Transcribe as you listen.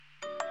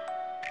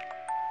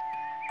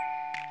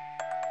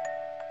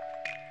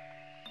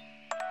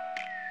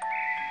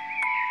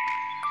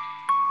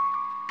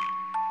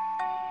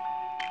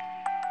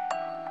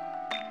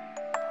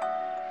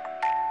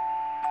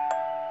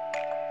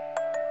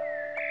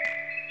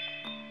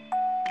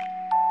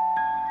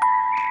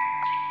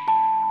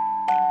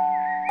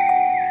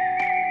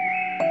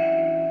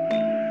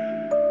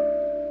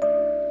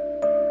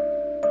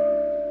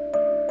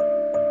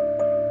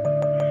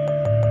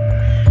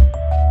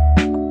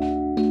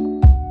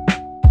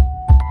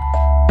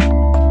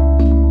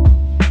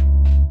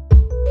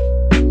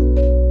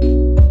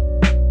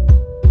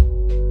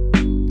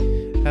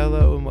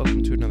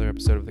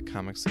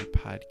Comically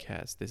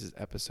podcast. This is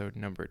episode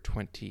number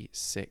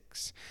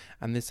 26.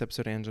 On this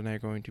episode, Angela and I are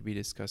going to be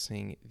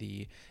discussing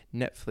the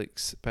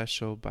Netflix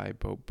special by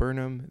Bo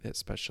Burnham. That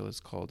special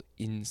is called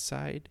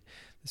Inside.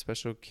 The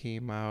special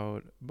came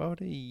out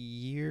about a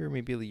year,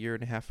 maybe a year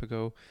and a half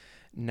ago.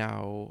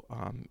 Now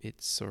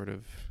it's sort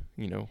of,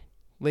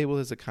 labeled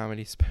as a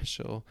comedy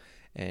special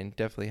and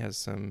definitely has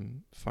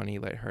some funny,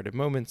 lighthearted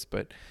moments.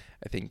 But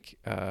I think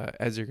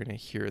as you're going to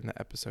hear in the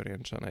episode,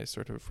 Angela and I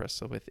sort of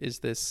wrestle with, is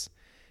this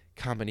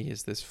comedy?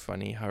 Is this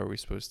funny? How are we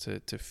supposed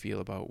to feel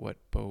about what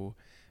Bo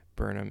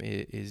Burnham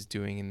is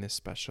doing in this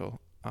special?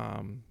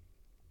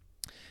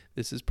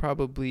 This is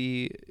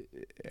probably,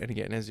 and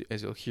again,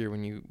 as you'll hear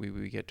when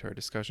we get to our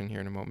discussion here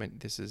in a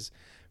moment, this is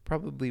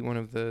probably one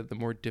of the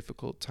more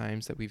difficult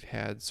times that we've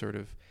had sort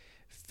of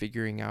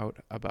figuring out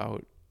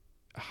about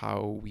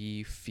how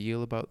we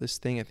feel about this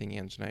thing. I think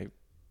Ange and I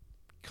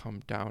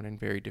come down in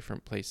very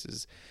different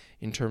places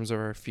in terms of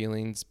our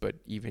feelings, but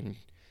even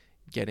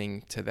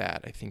getting to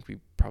that, I think we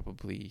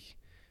probably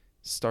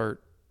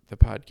start the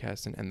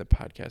podcast and end the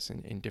podcast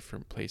in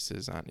different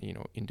places on,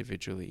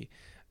 individually,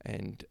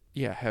 and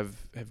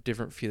have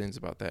different feelings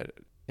about that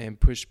and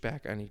push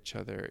back on each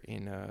other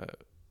in a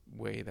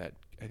way that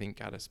I think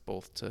got us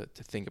both to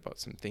think about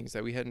some things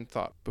that we hadn't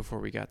thought before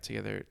we got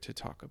together to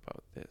talk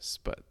about this.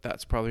 But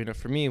that's probably enough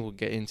for me. We'll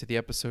get into the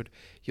episode.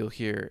 You'll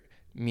hear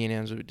me and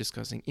Angela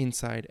discussing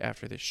Inside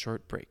after this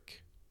short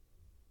break.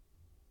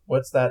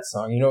 What's that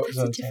song? You know what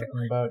I'm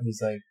talking about?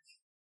 He's like...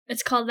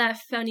 It's called That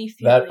Funny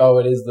Feeling.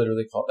 It is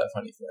literally called That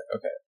Funny Feeling.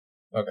 Okay,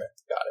 got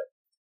it.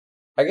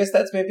 I guess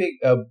that's maybe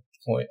a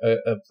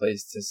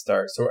place to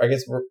start. So I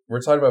guess we're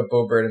talking about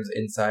Bo Burnham's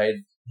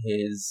Inside,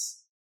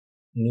 his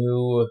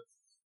new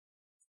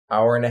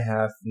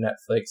hour-and-a-half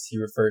Netflix. He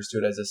refers to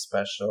it as a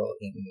special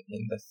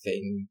in the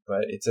thing,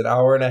 but it's an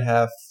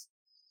hour-and-a-half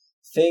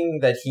thing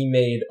that he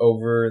made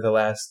over the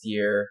last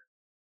year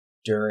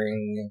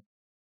during...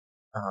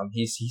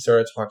 He sort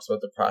of talks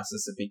about the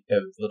process a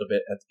little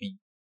bit at the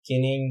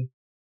beginning.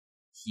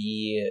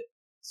 He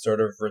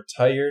sort of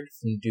retired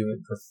from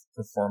doing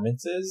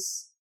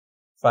performances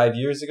 5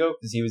 years ago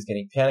because he was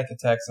getting panic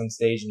attacks on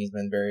stage, and he's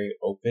been very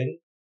open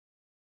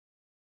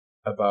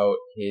about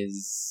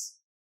his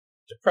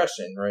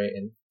depression, right?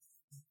 And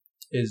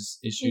his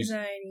issues.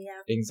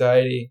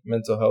 Anxiety,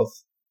 mental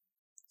health,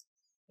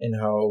 and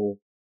how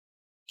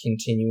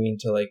continuing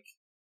to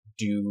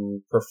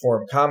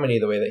perform comedy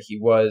the way that he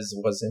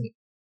wasn't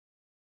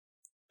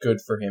good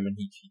for him, and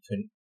he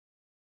couldn't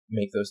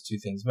make those two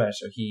things mesh.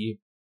 So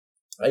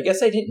I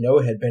guess I didn't know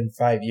it had been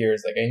 5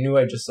 years. I knew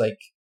I just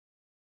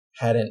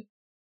hadn't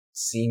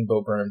seen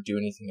Bo Burnham do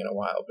anything in a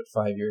while, but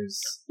 5 years.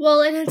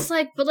 Well, and it's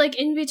in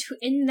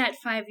that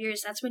 5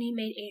 years, that's when he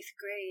made 8th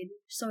grade.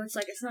 So it's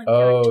it's not.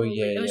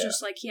 It was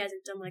just he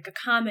hasn't done a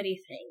comedy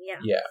thing.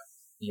 Yeah.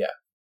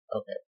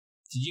 Okay.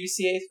 Did you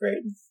see 8th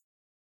grade?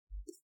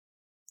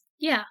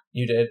 Yeah.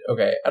 You did?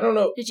 Okay. I don't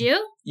know. Did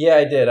you? Yeah,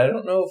 I did. I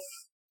don't know if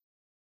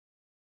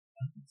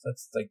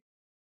that's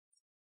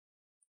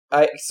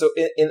I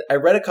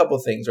read a couple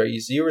things, right?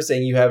 So you were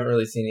saying you haven't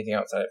really seen anything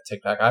outside of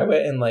TikTok. I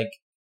went and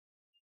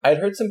I'd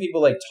heard some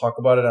people talk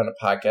about it on a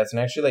podcast, and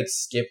actually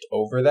skipped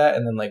over that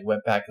and then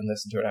went back and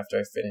listened to it after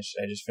I finished.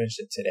 I just finished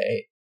it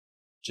today,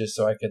 just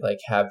so I could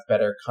have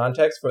better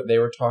context for what they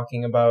were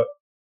talking about.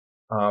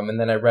 And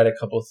then I read a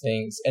couple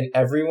things, and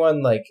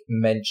everyone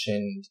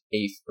mentioned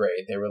 8th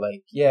grade. They were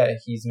yeah,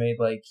 he made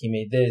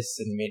this,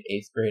 and he made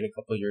 8th grade a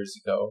couple years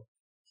ago.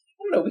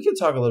 I don't know. We could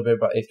talk a little bit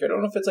about 8th grade. I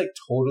don't know if it's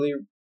totally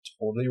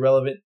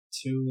relevant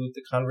to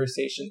the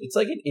conversation. It's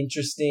an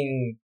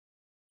interesting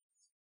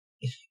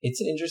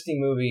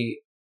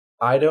movie.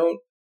 I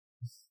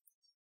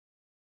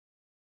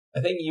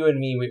think you and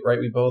me, we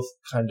both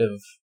kind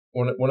of,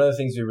 one of the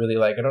things we really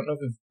like, I don't know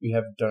if we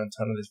have done a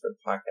ton of this for the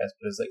podcast,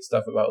 but it's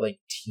stuff about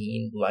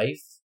teen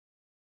life,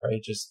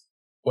 right? Just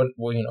what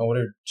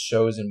are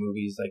shows and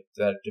movies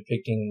that are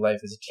depicting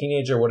life as a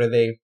teenager? What do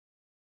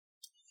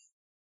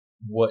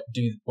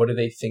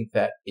they think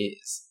that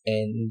is?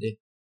 And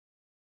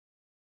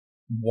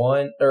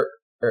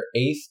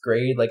 8th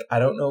grade, I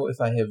don't know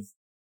if I have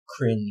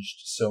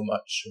cringed so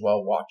much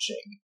while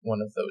watching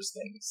one of those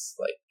things.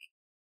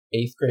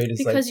 8th grade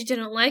is because you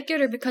didn't like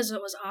it, or because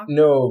it was awkward?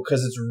 No,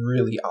 because it's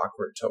really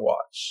awkward to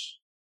watch.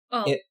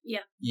 Oh,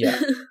 yeah. Yeah.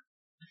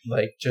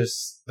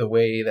 Just the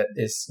way that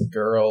this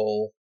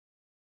girl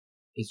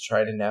is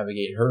trying to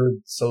navigate her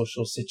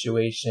social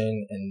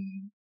situation,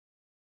 and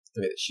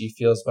the way that she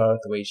feels about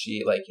it, the way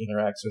she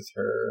interacts with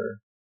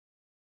her.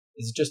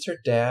 Is it just her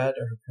dad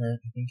or her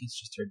parent? I think it's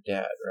just her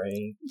dad,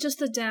 right? Just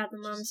the dad. The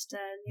mom's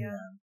dead,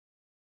 yeah.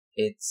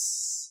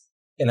 It's...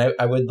 And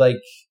I would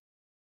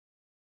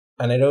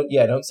and I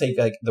don't say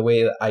the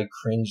way that I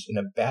cringed in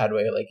a bad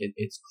way.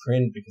 It's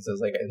cringe because I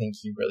was I think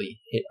he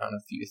really hit on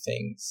a few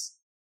things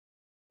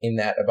in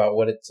that about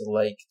what it's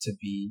like to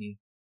be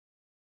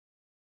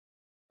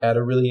at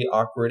a really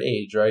awkward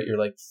age, right?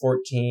 You're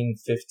 14,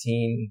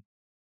 15,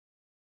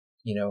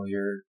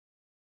 you're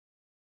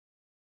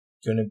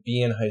going to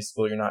be in high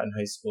school, you're not in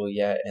high school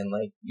yet, and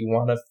like you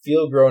want to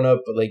feel grown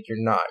up, but like you're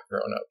not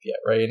grown up yet,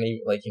 right?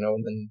 And like, you know,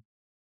 and then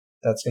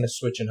that's going to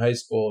switch in high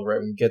school, right?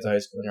 When you get to high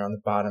school and you're on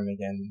the bottom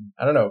again.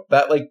 I don't know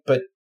that, like,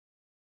 but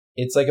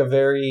it's like a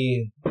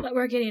very. But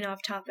we're getting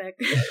off topic.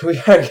 We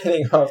are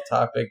getting off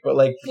topic, but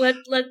like let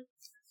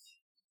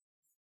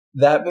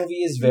that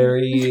movie is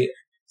very.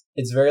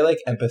 It's very like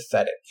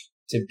empathetic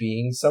to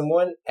being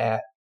someone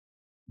at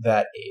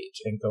that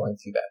age and going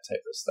through that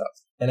type of stuff.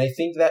 And I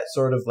think that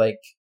sort of like,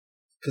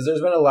 because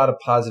there's been a lot of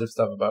positive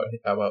stuff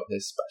about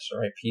this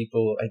special, right?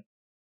 People, like,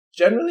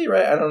 generally,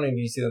 right? I don't know if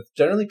you see that.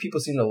 Generally, people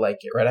seem to like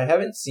it, right? I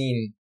haven't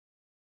seen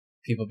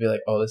people be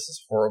like, "Oh, this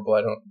is horrible."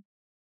 I don't.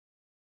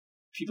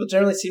 People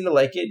generally seem to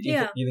like it. Do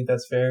you think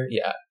that's fair?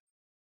 Yeah.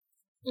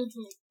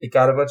 Mm-hmm. It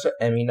got a bunch of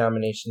Emmy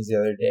nominations the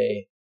other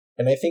day,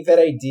 and I think that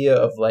idea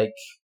of like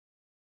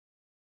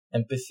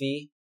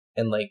empathy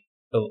and like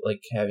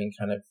having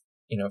kind of,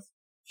 you know,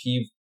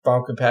 he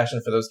found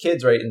compassion for those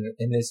kids, right? And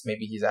in this,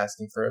 maybe he's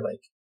asking for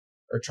like,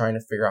 or trying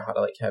to figure out how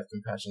to like have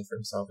compassion for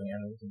himself. And I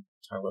don't know, we can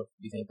talk about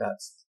if you think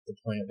that's the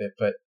point of it,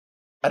 but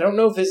I don't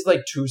know if it's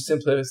like too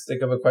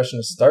simplistic of a question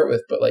to start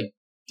with, but like,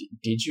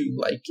 did you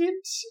like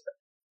it?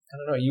 I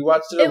don't know. You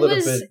watched it a little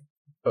bit,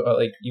 but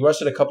like you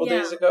watched it a couple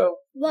days ago.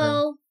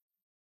 Well,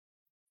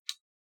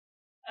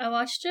 I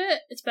watched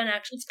it. It's been a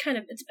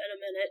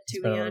minute,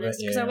 to be honest,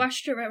 because I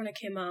watched it right when it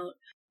came out.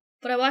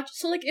 But it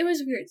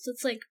was weird. So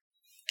it's like,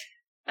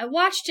 I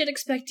watched it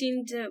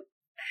expecting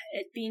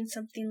it being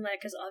something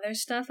like his other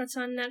stuff that's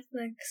on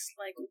Netflix,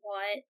 like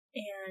What,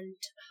 and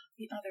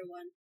the other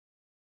one.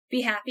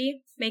 Be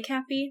Happy? Make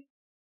Happy?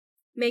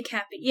 Make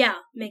Happy. Yeah,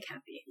 Make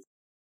Happy.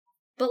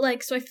 But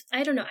like, so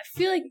I don't know, I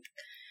feel like,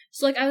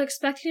 so like I was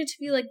expecting it to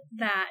be like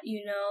that,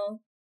 you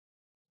know?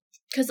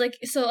 Cause like,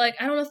 so like,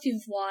 I don't know if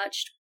you've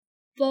watched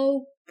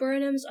Bo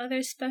Burnham's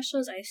other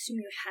specials. I assume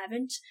you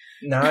haven't.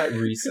 Not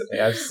recently.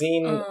 I've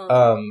seen,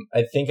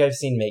 I think I've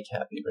seen Make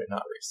Happy, but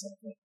not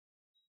recently.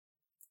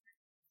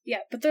 Yeah,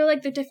 but they're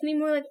definitely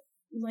more like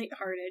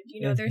lighthearted,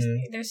 you know.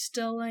 Mm-hmm. There's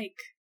still like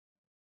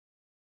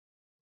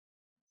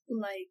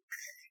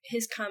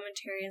his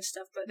commentary and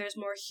stuff, but there's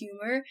more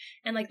humor,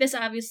 and like this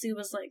obviously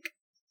was like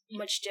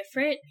much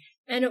different,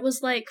 and it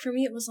was like, for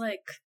me it was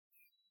like,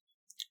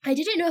 I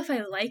didn't know if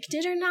I liked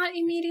it or not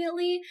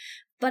immediately,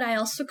 but I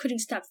also couldn't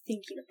stop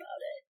thinking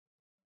about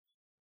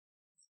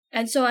it.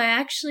 And so I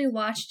actually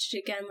watched it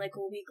again like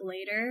a week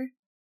later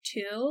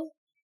too,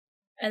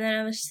 and then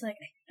I was just like,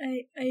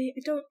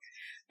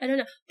 I don't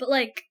know, but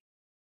like,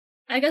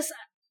 I guess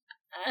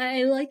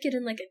I like it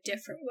in like a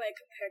different way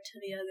compared to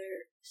the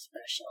other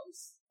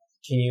specials.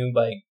 Can you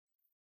like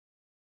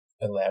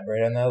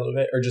elaborate on that a little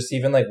bit, or just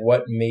even like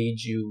what made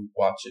you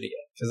watch it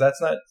again? Because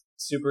that's not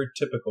super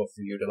typical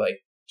for you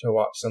to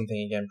watch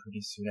something again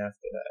pretty soon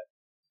after that.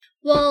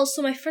 Well,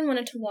 so my friend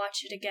wanted to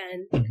watch it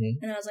again,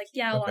 and I was like,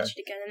 "Yeah, I'll watch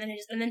it again."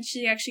 And then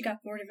she actually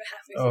got bored of it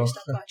halfway through,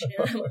 stopped watching it,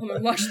 and I went home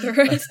and watched the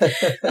rest.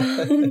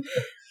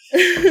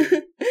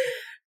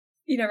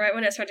 You know, right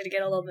when it started to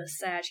get a little bit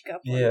sad, she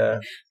got bored. Yeah.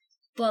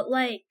 But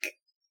like,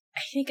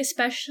 I think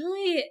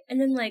especially,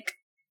 and then like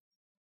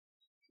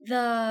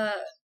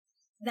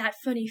that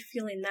funny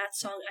feeling, that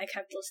song I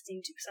kept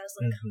listening to because I was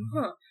like,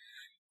 huh,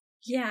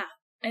 yeah,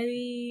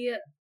 I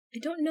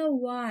don't know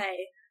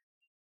why.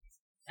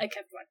 I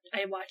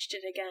watched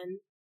it again.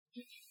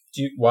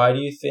 Why do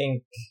you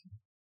think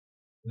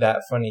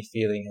that funny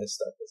feeling has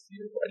stuck with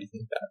you? Why do you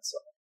think that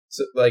song?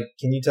 So, like,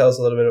 can you tell us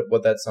a little bit of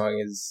what that song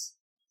is?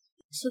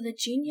 So the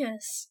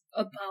genius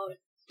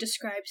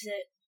describes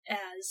it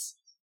as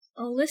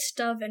a list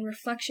of and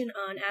reflection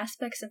on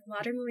aspects of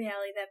modern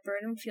reality that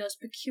Burnham feels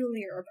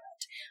peculiar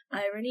about.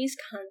 Ironies,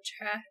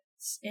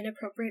 contrasts,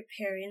 inappropriate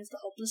pairings, the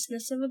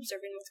hopelessness of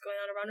observing what's going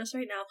on around us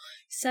right now,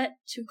 set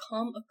to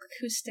calm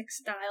acoustic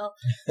style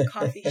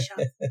coffee shop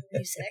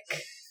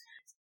music.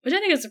 Which I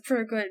think is a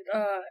pretty good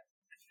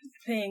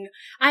thing.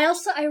 I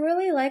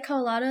really like how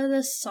a lot of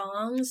the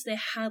songs, they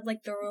had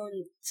like their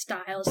own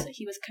styles that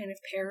he was kind of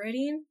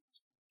parodying.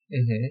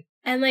 Mm-hmm.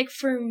 And like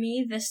for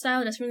me, this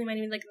style doesn't really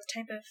remind me like the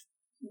type of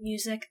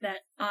music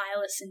that I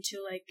listened to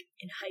like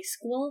in high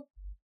school,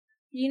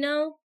 you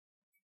know?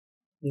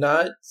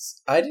 I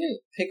didn't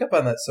pick up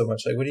on that so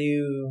much. Like, what do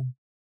you,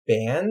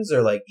 bands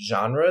or like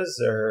genres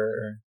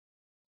or?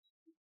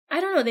 I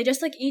don't know. They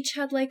just like each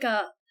had like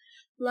a,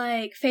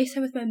 like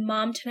FaceTime with My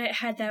Mom Tonight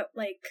had that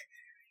like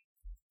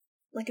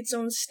its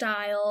own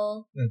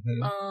style.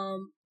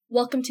 Mm-hmm.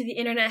 Welcome to the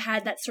Internet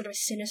had that sort of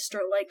sinister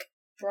like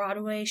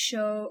Broadway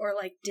show or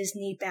like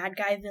Disney bad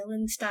guy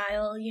villain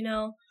style, you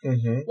know?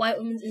 Mm-hmm. White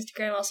Woman's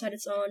Instagram also had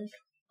its own.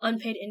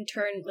 Unpaid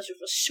Intern was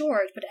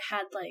short, but it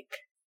had like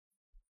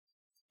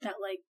that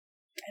like,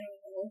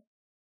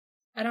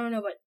 I don't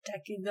know what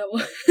decade that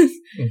was.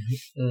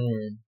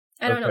 Mm-hmm.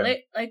 I don't know.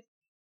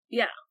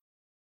 Yeah.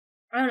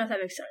 I don't know if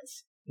that makes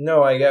sense.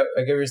 No, I get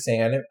what you're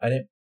saying. I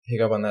didn't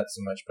pick up on that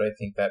so much, but I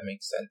think that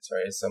makes sense,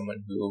 right? As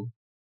someone who,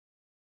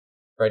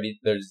 right,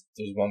 there's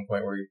one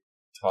point where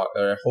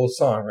a whole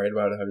song, right,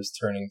 about how he's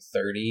turning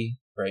 30,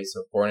 right?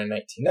 So born in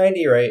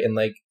 1990, right? And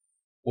like,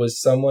 was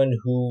someone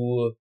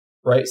who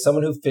right?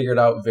 Someone who figured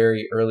out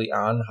very early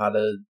on how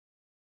to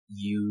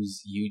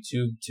use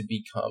YouTube to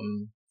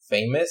become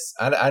famous.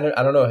 I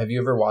don't know. Have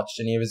you ever watched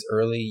any of his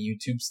early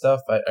YouTube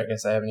stuff? I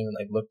guess I haven't even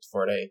like looked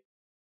for it.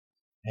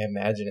 I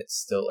imagine it's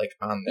still like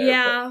on there.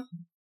 Yeah,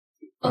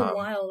 but, a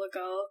while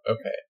ago.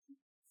 Okay.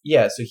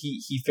 Yeah, so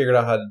he figured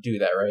out how to do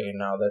that, right? And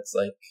now that's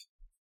like,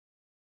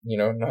 you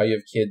know, now you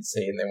have kids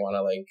saying they want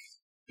to like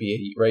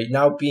be right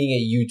now. Being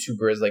a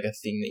YouTuber is like a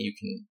thing that you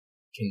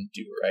can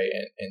do, right?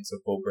 And so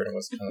Bo Burnham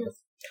was kind of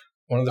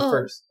one of the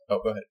first. Oh,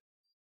 go ahead.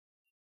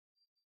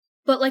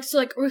 But like, so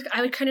like,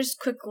 I would kind of just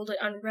quick Google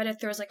it on Reddit.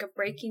 There was like a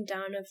breaking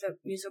down of the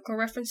musical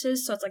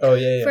references. So it's like,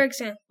 for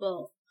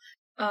example,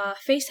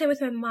 FaceTime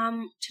with my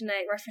mom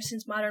tonight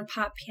references modern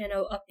pop,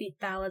 piano, upbeat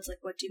ballads like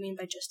What Do You Mean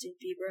by Justin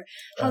Bieber.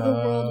 How the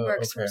World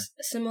Works was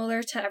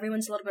similar to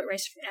Everyone's a Little Bit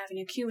Race from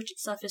Avenue Q, which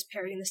itself is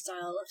parodying the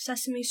style of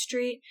Sesame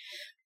Street.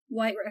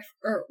 White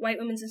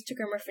women's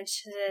Instagram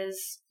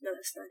references. No,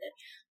 that's not it.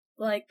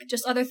 Like,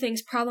 just other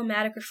things,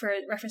 problematic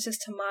references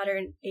to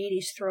modern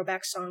 80s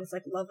throwback songs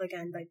like Love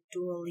Again by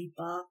Dua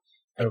Lipa.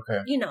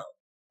 Like, you know.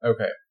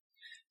 Okay.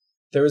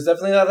 There was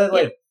definitely not that,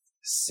 like,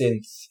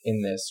 synth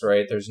in this,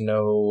 right? There's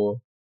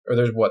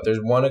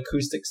one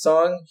acoustic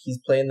song. He's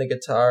playing the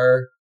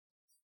guitar.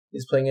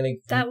 He's playing an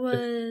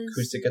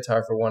acoustic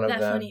guitar for one of them.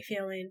 That Funny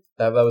Feeling.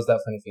 That was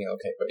That Funny Feeling,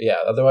 okay. But yeah,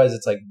 otherwise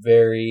it's, like,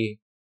 very,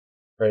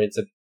 right, it's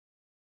a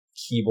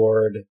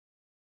keyboard,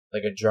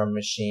 like a drum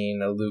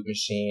machine, a loop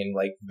machine,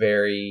 like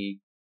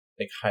very,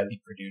 like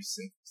highly produced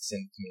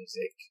synth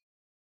music.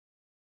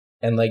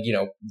 And like, you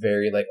know,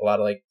 very like a lot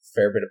of like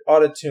fair bit of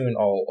autotune,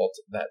 all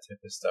that type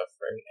of stuff,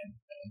 right?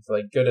 And for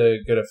like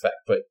good effect.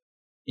 But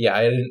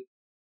yeah,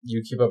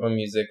 you keep up on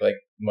music like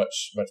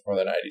much more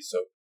than I do.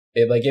 So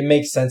it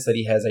makes sense that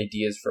he has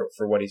ideas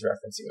for what he's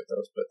referencing with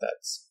those, but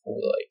that's cool,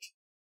 like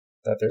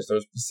that there's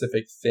those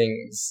specific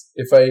things.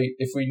 If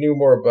we knew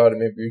more about it,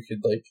 maybe we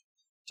could like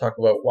talk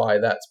about why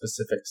that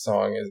specific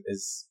song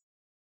is,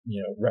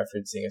 you know,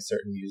 referencing a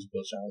certain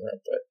musical genre,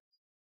 but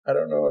I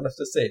don't know enough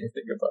to say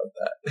anything about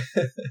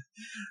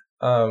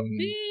that.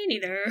 Me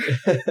neither.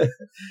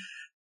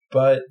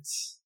 But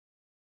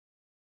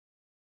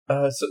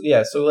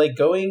so like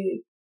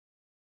going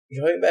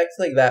back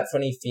to like That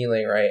Funny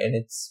Feeling, right? And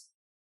I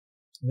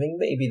think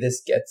maybe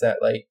this gets at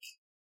like,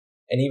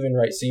 and even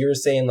right. So you were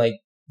saying like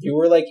you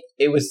were like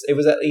it was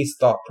at least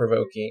thought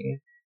provoking.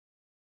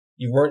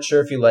 You weren't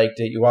sure if you liked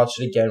it. You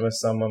watched it again with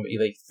someone, but you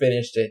like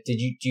finished it. Do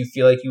you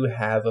feel like you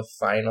have a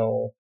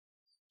final?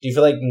 Do you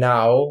feel like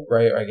now,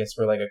 right? Or I guess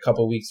we're like a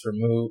couple weeks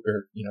removed,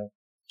 or you know,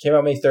 came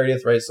out May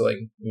 30th, right? So like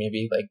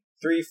maybe like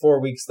 3-4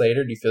 weeks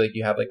later, do you feel like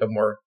you have like a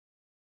more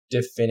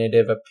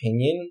definitive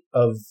opinion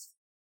of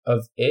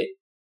it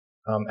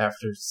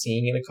after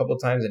seeing it a couple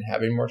times and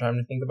having more time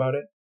to think about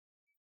it?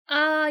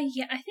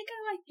 Yeah,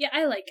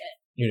 I like it.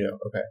 You do,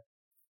 okay.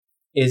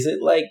 Is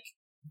it like?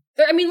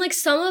 I mean, like,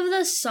 some of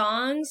the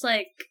songs,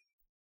 like,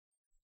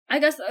 I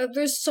guess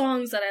there's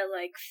songs that I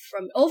like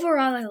from,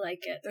 overall I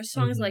like it. There's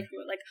songs like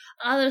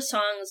other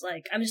songs,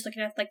 like, I'm just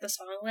looking at, like, the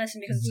song list,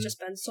 and because it's just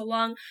been so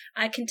long,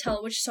 I can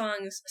tell which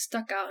songs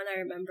stuck out, and I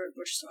remembered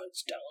which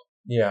songs don't.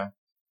 Yeah.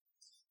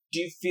 Do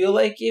you feel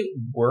like it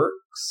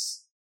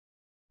works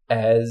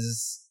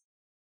as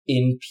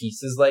in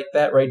pieces like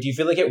that, right? Do you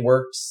feel like it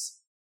works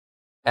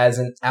as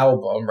an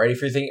album, right?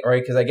 If you're thinking,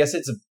 right, because I guess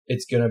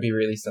it's going to be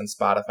released on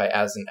Spotify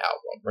as an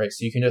album, right?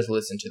 So you can just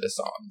listen to the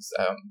songs.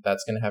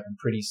 That's going to happen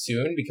pretty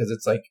soon because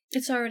it's like...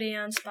 It's already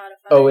on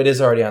Spotify. Oh, it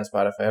is already on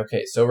Spotify.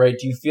 Okay, so, right,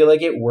 do you feel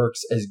like it works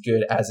as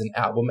good as an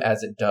album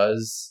as it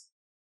does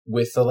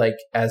with the, like,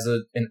 as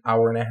an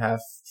hour and a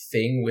half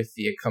thing with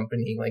the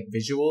accompanying, like,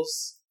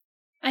 visuals?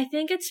 I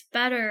think it's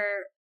better.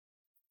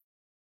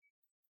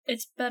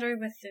 It's better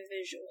with the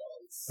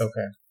visuals.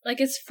 Okay. Like,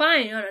 it's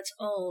fine on its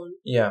own.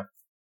 Yeah.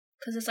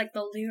 Because it's like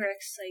the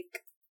lyrics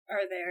like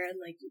are there and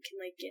like you can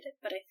like get it,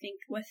 but I think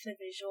with the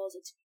visuals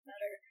it's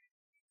better,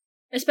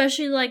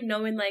 especially like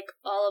knowing like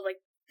all of like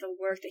the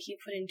work that he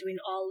put in doing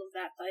all of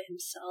that by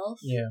himself.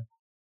 Yeah.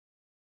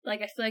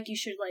 Like I feel like you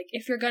should like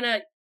if you're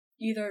gonna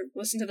either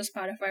listen to the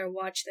Spotify or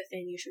watch the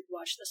thing, you should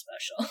watch the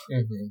special.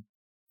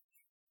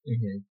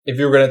 If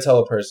you were gonna tell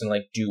a person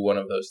like do one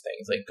of those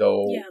things, like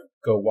go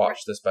watch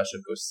the special,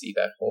 go see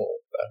that whole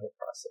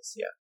process.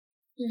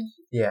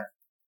 Yeah.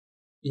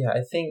 Yeah.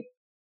 I think.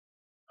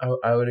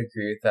 I would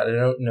agree with that. I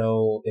don't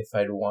know if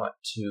I'd want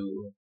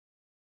to.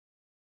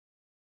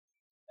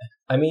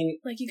 I mean,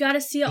 like you got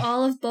to see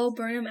all of Bo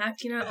Burnham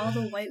acting on all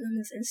the white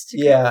women's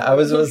Instagram. Yeah, I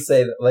was going to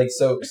say that. Like,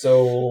 so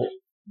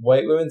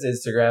white women's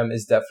Instagram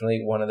is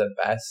definitely one of the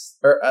best,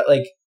 or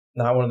like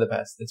not one of the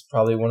best. It's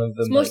probably one of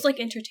the most like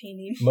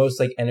entertaining, most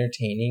like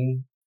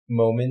entertaining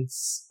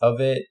moments of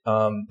it.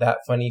 That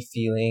Funny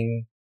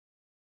Feeling,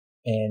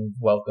 and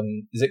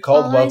Welcome. Is it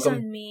called All Welcome? Eyes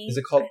on Me, is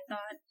it called? I thought.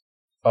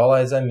 All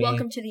Eyes on Me.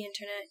 Welcome to the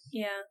Internet.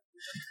 Yeah.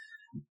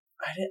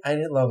 I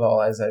didn't love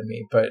All Eyes on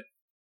Me, but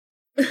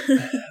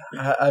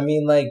I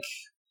mean, like,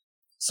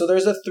 so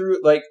there's a through,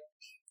 like,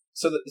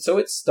 so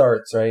it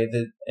starts, right?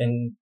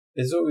 And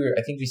this is what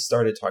I think we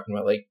started talking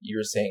about, like you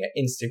were saying at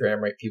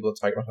Instagram, right? People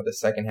talking about how the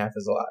second half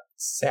is a lot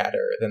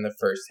sadder than the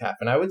first half.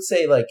 And I would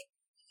say like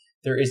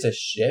there is a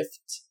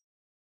shift,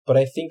 but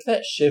I think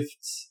that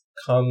shift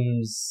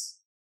comes,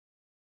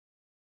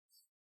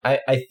 I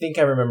think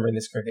I'm remembering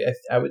this correctly.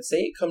 I would say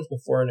it comes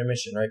before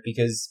intermission, right?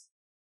 Because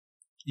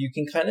you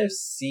can kind of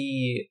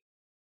see,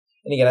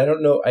 and again, I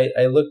don't know,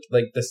 I looked,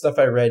 like the stuff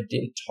I read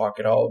didn't talk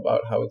at all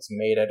about how it's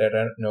made. I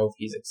don't know if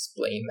he's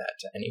explained that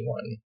to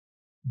anyone,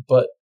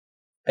 but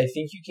I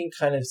think you can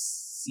kind of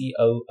see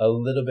a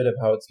little bit of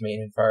how it's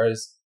made as far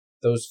as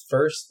those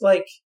first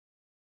like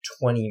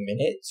 20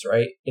 minutes,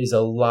 right, is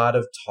a lot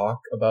of talk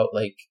about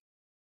like,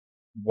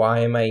 why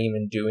am I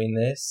even doing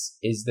this?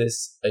 Is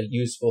this a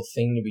useful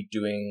thing to be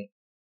doing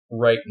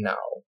right now?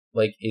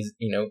 Like, is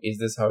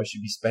this how I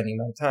should be spending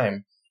my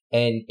time?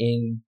 And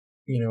in,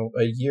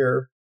 a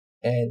year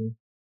and,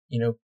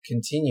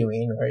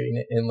 continuing,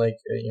 right, in like,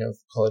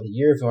 call it a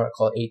year, if you want to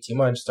call it 18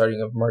 months,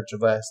 starting of March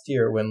of last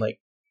year, when like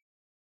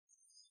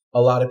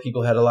a lot of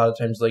people had a lot of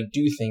time to like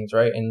do things,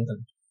 right? And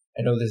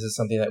I know this is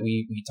something that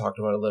we talked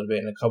about a little bit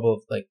in a couple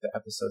of like the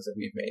episodes that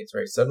we've made,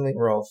 right? Suddenly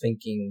we're all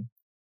thinking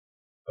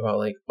about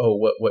like, oh,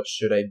 what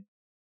should I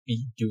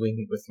be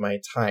doing with my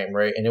time,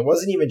 right? And it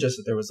wasn't even just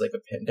that there was like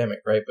a pandemic,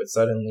 right? But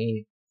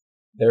suddenly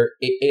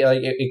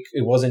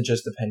it wasn't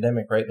just the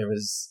pandemic, right? There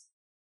was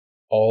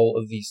all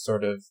of these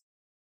sort of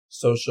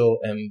social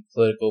and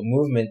political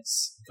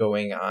movements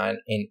going on,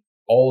 and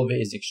all of it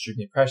is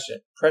extremely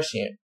prescient,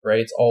 right?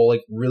 It's all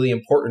like really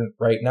important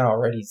right now,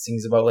 right? He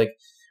sings about like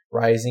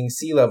rising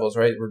sea levels,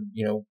 right? Where,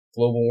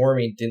 global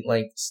warming didn't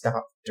like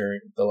stop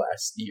during the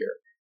last year.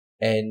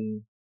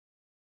 And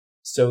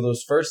so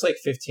those first like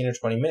 15 or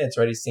 20 minutes,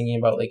 right, he's thinking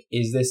about like,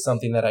 is this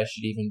something that I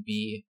should even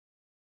be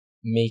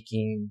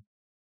making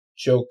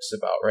jokes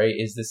about, right?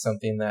 Is this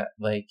something that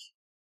like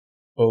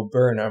Bo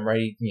Burnham,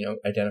 right, he,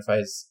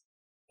 identifies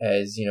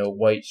as,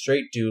 white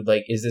straight dude,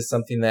 like, is this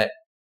something that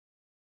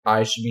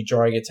I should be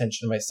drawing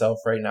attention to myself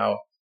right now,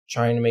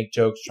 trying to make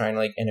jokes, trying to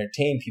like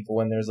entertain people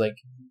when there's like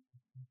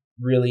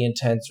really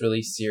intense,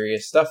 really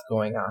serious stuff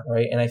going on,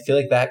 right? And I feel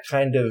like that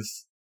kind of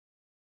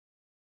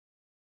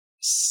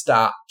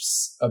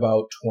stops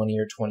about 20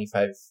 or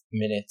 25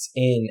 minutes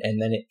in,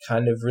 and then it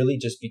kind of really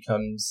just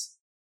becomes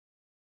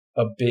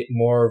a bit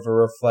more of a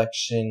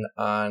reflection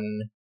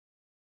on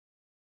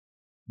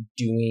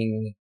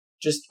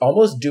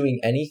almost doing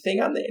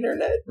anything on the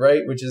internet,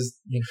 right? Which is,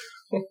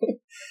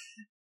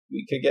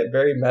 we could get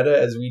very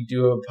meta as we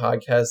do a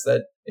podcast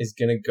that is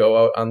going to go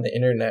out on the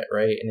internet,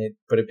 right?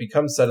 But it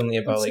becomes suddenly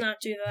about Let's like, not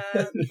do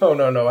that. No.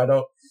 I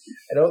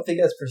don't think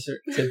that's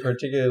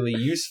particularly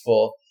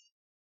useful.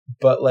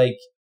 But like,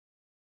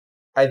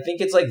 I think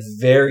it's like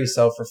very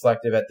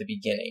self-reflective at the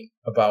beginning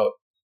about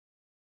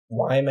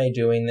why am I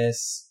doing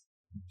this,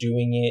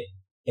 doing it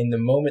in the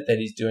moment that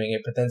he's doing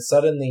it, but then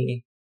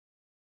suddenly,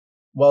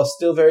 while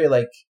still very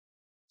like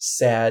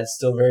sad,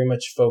 still very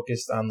much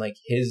focused on like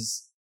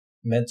his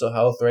mental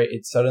health, right?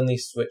 It suddenly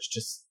switched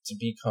just to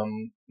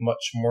become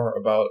much more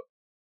about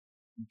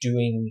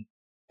doing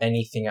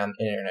anything on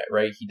the internet,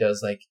 right? He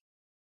does like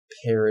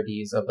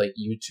parodies of like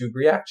YouTube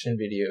reaction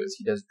videos.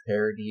 He does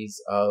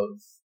parodies of,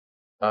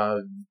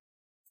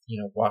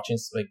 watching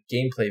like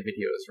gameplay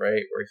videos,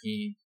 right?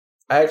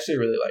 I actually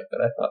really like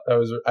that.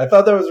 I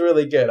thought that was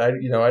really good. I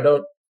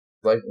don't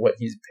like what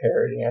he's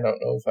parodying. I don't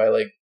know if I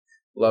like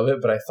love it,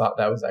 but I thought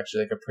that was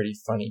actually like a pretty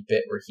funny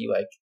bit where he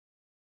like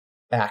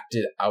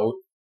acted out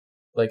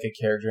like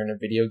a character in a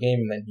video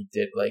game, and then he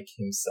did like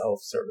himself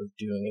sort of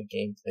doing a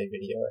gameplay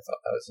video. I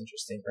thought that was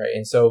interesting, right?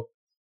 And so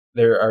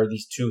there are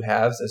these two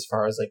halves as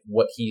far as like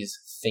what he's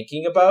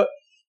thinking about.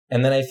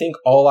 And then I think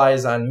All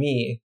Eyes on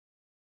Me,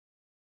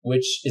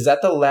 which is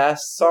that the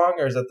last song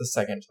or is that the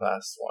second to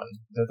last one?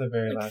 Is that the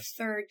very like last?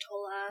 Third to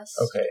last.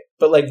 Okay.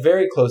 But like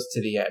very close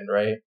to the end,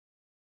 right?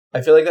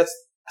 I feel like that's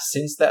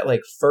since that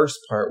like first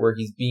part where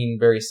he's being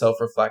very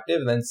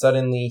self-reflective, and then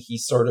suddenly he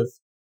sort of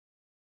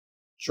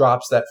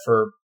drops that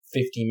for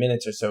 50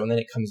 minutes or so, and then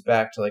it comes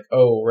back to like,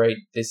 oh, right,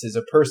 this is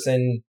a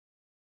person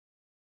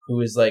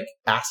who is like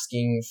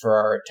asking for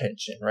our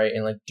attention, right?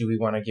 And like, do we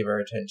want to give our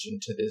attention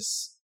to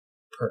this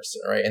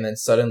person, right? And then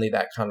suddenly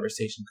that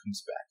conversation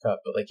comes back up,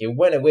 but like it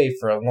went away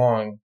for a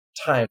long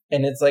time,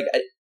 and it's like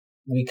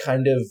we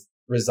kind of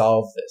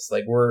resolve this.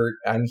 Like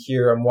I'm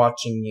here, I'm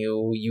watching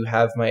you, you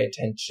have my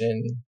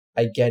attention.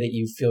 I get it.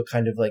 You feel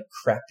kind of like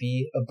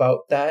crappy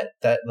about that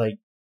like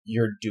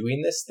you're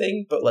doing this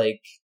thing, but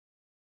like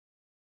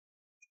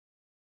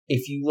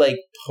if you like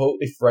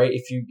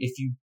if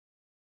you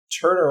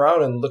turn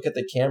around and look at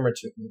the camera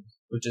to me,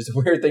 which is a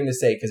weird thing to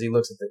say because he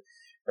looks at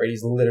right,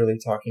 he's literally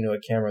talking to a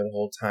camera the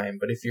whole time.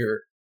 But if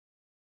you're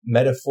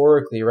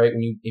metaphorically, right,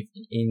 if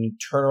you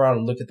turn around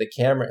and look at the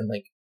camera and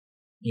like,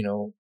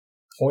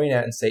 point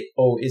at and say,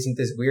 oh, isn't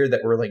this weird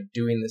that we're like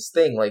doing this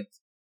thing? Like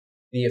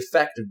the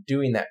effect of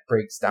doing that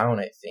breaks down,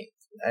 I think.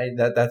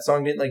 That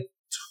song didn't like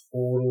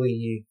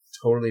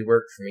totally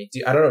work for me.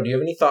 I don't know. Do you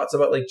have any thoughts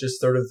about like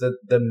just sort of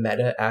the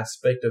meta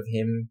aspect of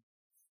him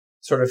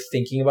sort of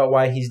thinking about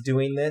why he's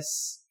doing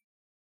this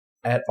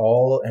at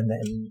all, and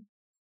then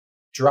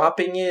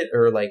dropping it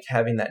or like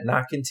having that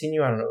not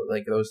continue? I don't know,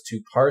 like those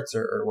two parts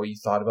or what you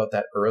thought about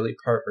that early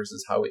part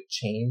versus how it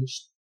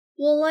changed.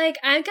 Well, like,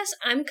 I guess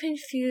I'm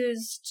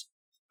confused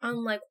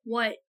on like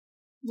what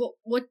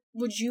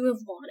would you have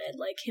wanted?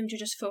 Like him to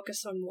just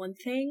focus on one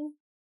thing?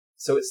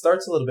 So it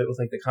starts a little bit with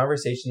like the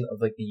conversation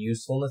of like the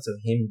usefulness of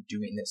him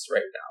doing this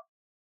right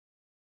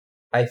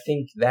now. I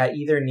think that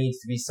either needs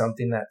to be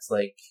something that's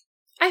like,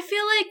 I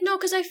feel like, no,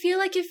 because I feel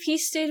like if he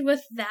stayed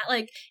with that,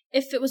 like,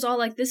 if it was all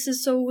like, this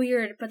is so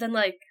weird, but then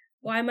like,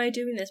 why am I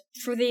doing this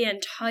for the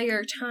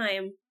entire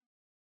time?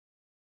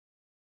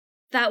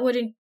 That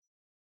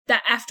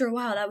after a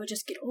while, that would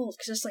just get old,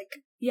 because it's like,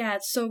 yeah,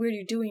 it's so weird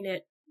you're doing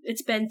it.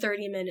 It's been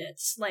 30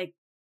 minutes. Like,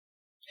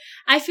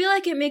 I feel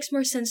like it makes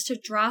more sense to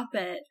drop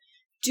it,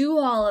 do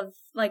all of,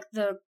 like,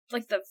 the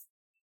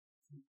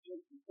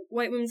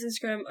White Women's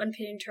Instagram,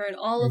 Unpaid Intern,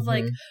 all of,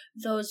 like,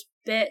 those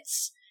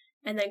bits,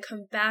 and then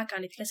come back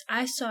on it, because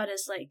I saw it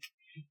as, like,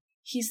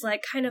 he's,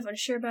 like, kind of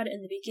unsure about it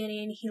in the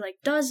beginning, he, like,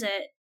 does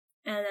it,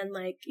 and then,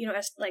 like, you know,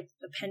 as, like,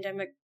 the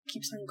pandemic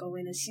keeps on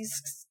going, as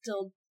he's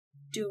still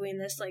doing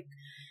this, like,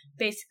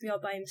 basically all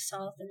by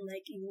himself, and,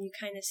 like, you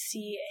kind of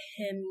see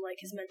him, like,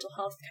 his mental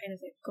health kind of,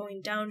 like,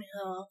 going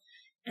downhill,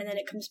 and then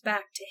it comes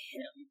back to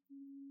him.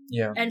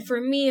 Yeah. And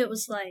for me, it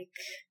was, like,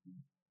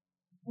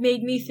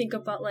 made me think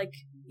about, like,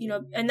 you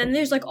know, and then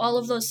there's, like, all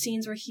of those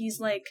scenes where he's,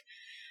 like,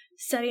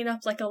 setting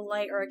up, like, a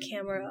light or a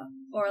camera,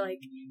 or, like,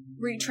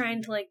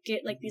 trying to, like,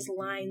 get, like, these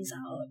lines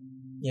out.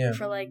 Yeah.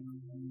 For, like,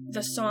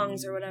 the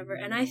songs or whatever.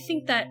 And I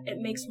think that it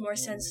makes more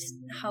sense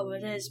how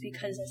it is,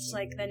 because it's,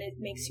 like, then it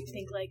makes you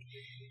think, like,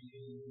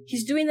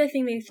 he's doing the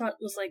thing that he thought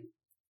was, like,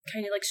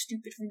 kind of, like,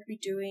 stupid for him to be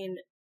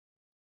doing,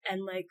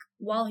 and, like,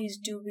 while he's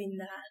doing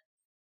that,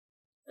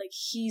 like,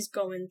 he's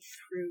going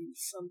through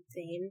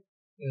something,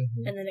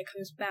 and then it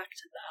comes back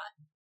to that.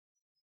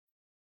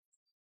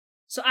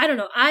 So, I don't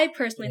know, I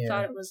personally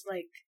thought it was,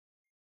 like,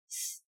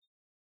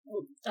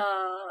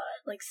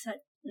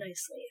 set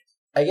nicely.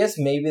 I guess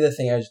maybe the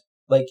thing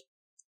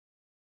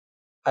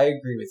I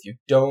agree with you.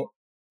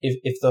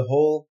 If the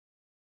whole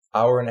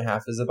hour and a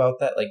half is about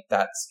that, like,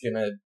 that's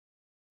gonna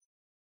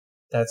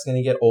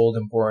get old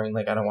and boring.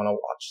 Like, I don't want to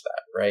watch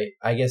that, right?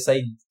 I guess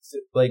I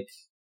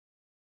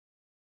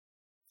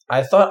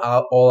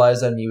thought All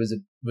Eyes on Me was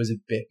a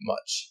bit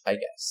much, I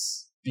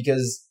guess,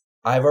 because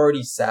I've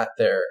already sat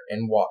there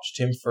and watched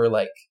him for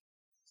like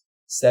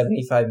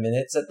 75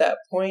 minutes at that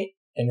point,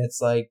 and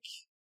it's like,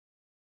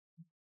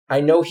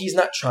 I know he's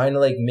not trying to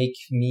like make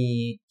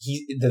me.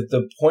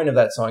 The point of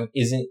that song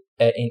isn't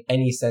in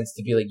any sense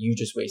to be like, you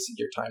just wasted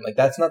your time. Like,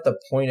 that's not the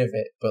point of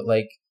it. But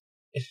like,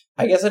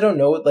 I guess I don't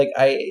know. Like,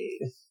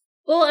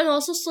 well, and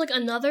also, so, like,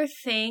 another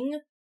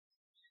thing,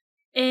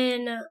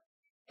 and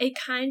it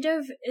kind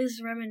of is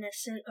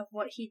reminiscent of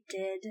what he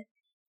did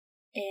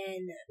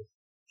in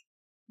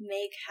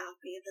Make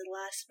Happy, the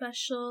last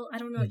special. I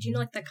don't know, do you know,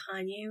 like, the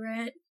Kanye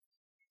rant?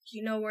 Do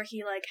you know where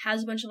he, like,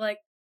 has a bunch of, like,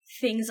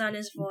 things on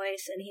his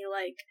voice, and he,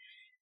 like,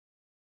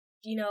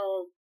 you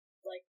know,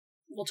 like,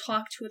 will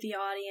talk to the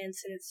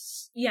audience, and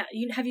it's,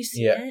 have you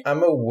seen it? Yeah,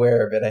 I'm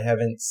aware of it. I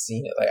haven't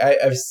seen it. Like,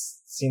 I've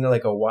seen it,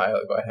 like, a while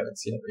ago. I haven't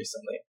seen it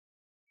recently.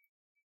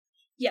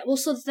 Yeah, well,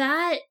 so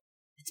that,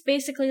 it's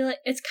basically, like,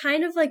 it's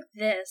kind of like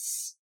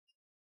this,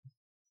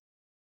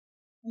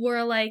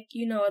 where, like,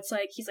 you know, it's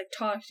like, he's, like,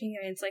 talking,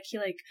 and it's like, he,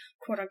 like,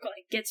 quote-unquote,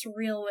 like, gets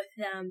real with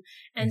them,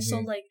 and so,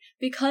 like,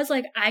 because,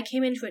 like, I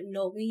came into it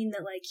knowing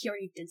that, like, he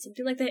already did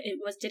something like that,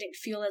 didn't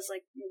feel as,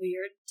 like,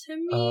 weird to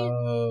me.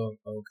 Oh,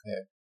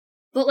 okay.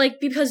 But,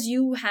 like, because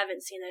you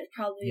haven't seen it, it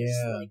probably is,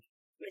 like,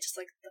 it's just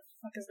like, the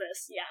fuck is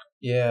this? Yeah.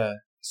 Yeah.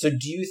 So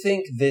do you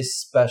think this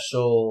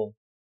special,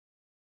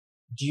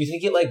 do you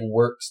think it, like,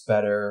 works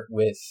better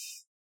with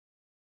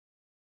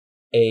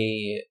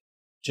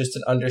just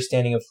an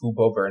understanding of who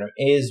Bo Burnham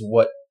is,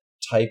 what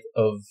type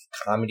of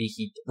comedy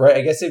right?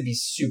 I guess it'd be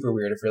super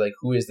weird if you're like,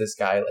 who is this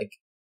guy? Like,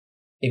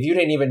 if you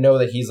didn't even know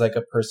that he's, like,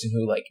 a person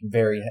who, like,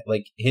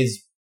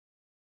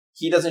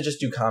 he doesn't just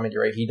do comedy,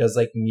 right? He does,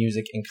 like,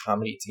 music and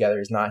comedy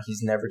together.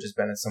 He's never just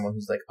been someone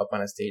who's, like, up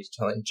on a stage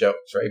telling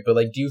jokes, right? But,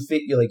 like, do you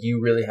feel like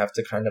you really have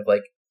to kind of,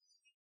 like,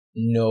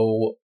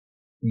 know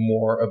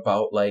more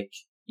about, like,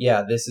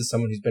 yeah, this is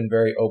someone who's been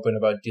very open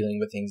about dealing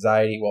with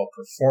anxiety while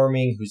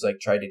performing, who's, like,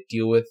 tried to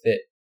deal with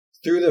it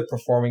through the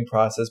performing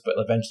process, but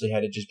eventually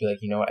had to just be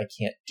like, you know what, I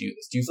can't do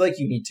this. Do you feel like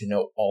you need to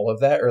know all of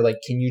that? Or,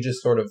 like, can you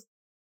just sort of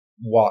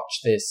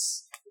watch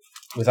this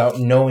without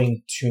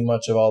knowing too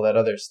much of all that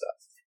other stuff?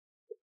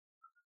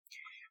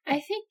 I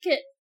think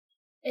it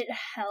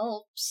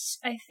helps,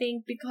 I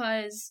think,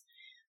 because,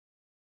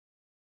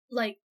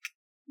 like,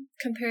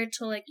 compared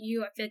to, like,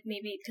 you, I feel like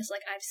maybe, because,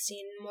 like, I've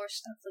seen more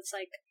stuff that's,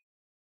 like,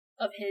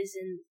 of his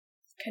and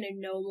kind of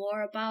know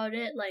more about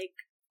it, like,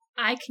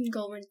 I can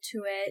go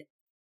into it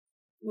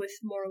with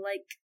more,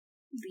 like,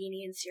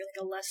 leniency or, like,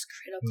 a less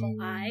critical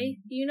eye,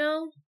 you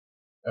know?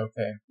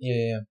 Okay.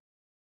 Yeah.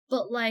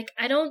 But, like,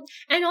 I don't,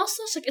 and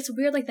also, it's, like, it's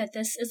weird, like, that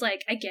this is,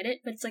 like, I get it,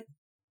 but it's, like,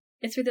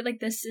 it's weird that, like,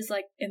 this is,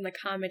 like, in the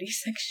comedy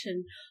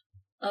section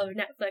of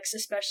Netflix,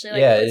 especially.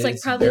 Like, it's like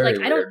probably like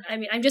weird.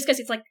 I'm just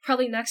guessing it's like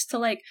probably next to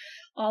like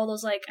all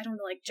those like I don't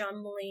know, like John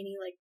Mulaney,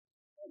 like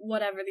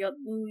whatever, the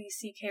Louis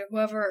C.K. or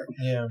whoever.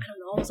 Yeah. I don't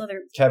know, all those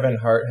other Kevin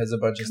Hart has a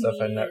bunch of comedians.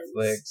 Stuff on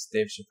Netflix.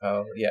 Dave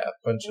Chappelle, a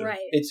bunch of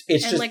It's and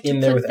just like, in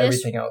there with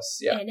everything else.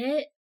 Yeah. In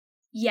it,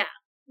 yeah.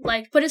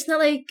 Like, but it's not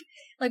like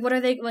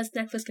what's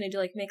Netflix gonna do?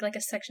 Like, make like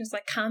a section that's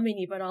like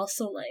comedy, but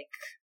also like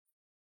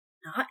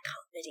not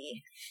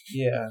comedy.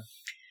 Yeah.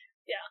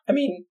 Yeah. I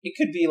mean, it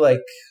could be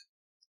like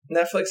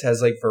Netflix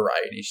has like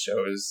variety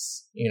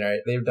shows.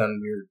 They've done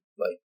weird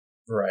like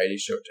variety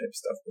show type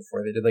stuff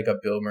before. They did like a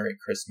Bill Murray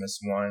Christmas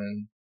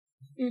one.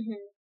 Mm-hmm.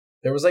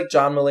 There was like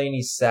John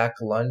Mulaney's Sack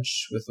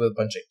Lunch with a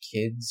bunch of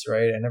kids,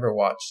 right? I never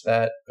watched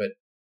that, but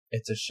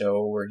it's a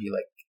show where he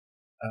like,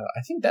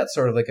 I think that's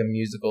sort of like a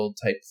musical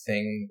type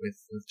thing with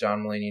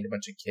John Mulaney and a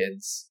bunch of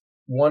kids.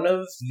 One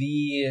of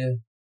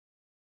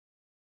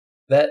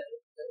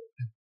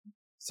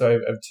so I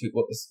have two.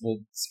 We'll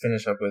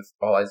finish up with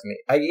All Eyes on Me.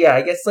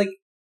 I guess like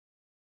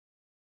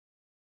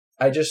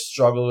I just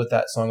struggled with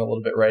that song a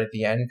little bit right at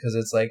the end because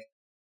it's like,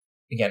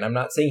 again, I'm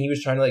not saying he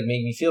was trying to like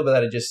make me feel bad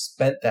that I just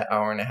spent that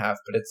hour and a half,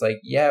 but it's like,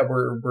 yeah,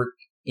 we're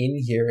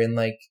in here and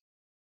like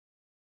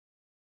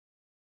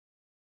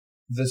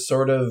the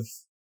sort of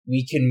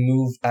we can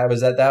move. I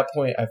was at that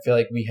point. I feel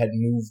like we had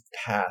moved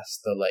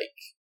past the like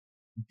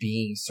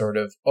being sort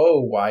of,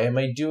 oh, why am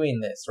I doing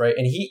this, right?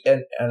 And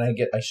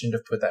I shouldn't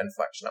have put that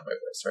inflection on my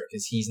voice, right?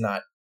 Because he's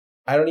not.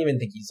 I don't even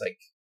think he's like.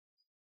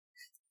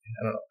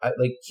 I don't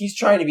know. He's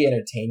trying to be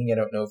entertaining. I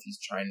don't know if he's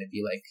trying to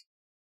be like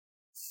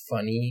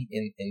funny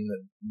in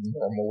the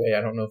normal way.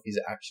 I don't know if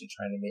he's actually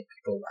trying to make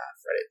people laugh,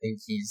 right? I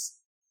think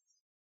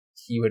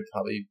he would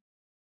probably,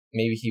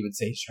 maybe he would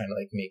say he's trying to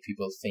like make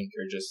people think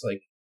or just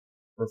like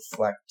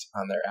reflect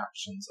on their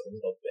actions a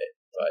little bit.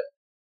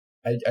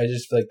 But I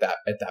just feel like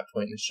that at that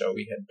point in the show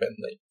we had been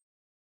like,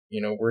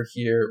 we're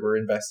here, we're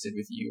invested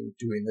with you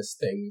doing this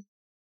thing,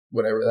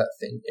 whatever that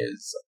thing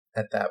is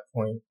at that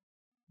point.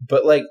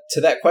 But like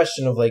to that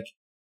question of like,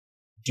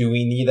 do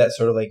we need that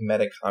sort of like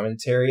meta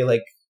commentary?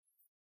 Like,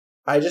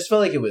 I just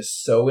felt like it was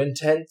so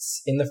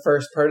intense in the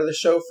first part of the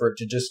show for it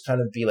to just kind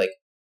of be like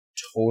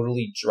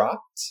totally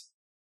dropped.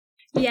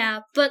 Yeah,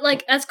 but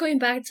like that's going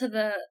back to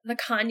the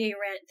Kanye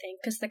rant thing,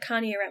 because the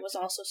Kanye rant was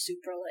also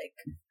super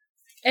like,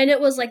 and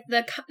it was like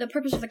the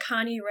purpose of the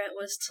Kanye rant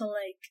was to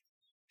like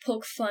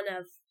poke fun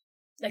of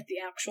like the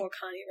actual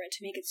Kanye rant,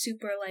 to make it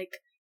super like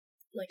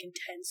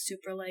intense,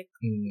 super like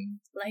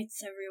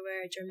lights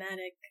everywhere,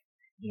 dramatic.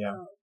 Yeah.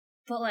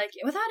 But like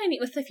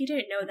if you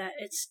didn't know that,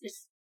 it's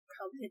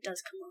probably, it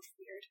does come off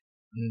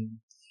weird.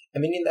 I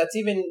mean, that's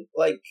even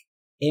like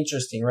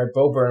interesting, right?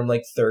 Bo Burnham,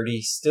 like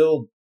 30,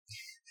 still.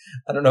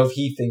 I don't know if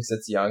he thinks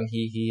it's young.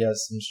 He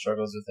has some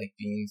struggles with like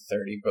being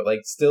 30, but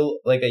like still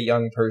like a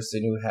young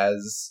person who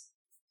has.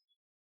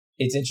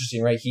 It's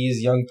interesting, right? He is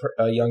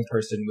a young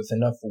person with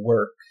enough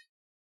work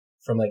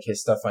from like his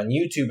stuff on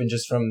YouTube and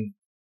just from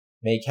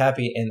Make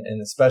Happy and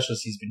the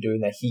specials he's been doing,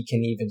 that he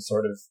can even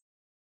sort of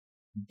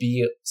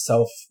be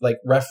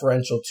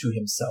referential to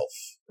himself,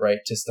 right?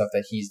 To stuff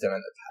that he's done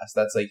in the past.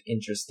 That's like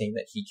interesting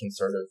that he can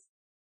sort of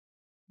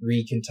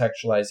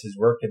recontextualize his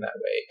work in that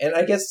way. And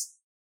I guess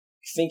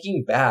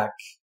thinking back,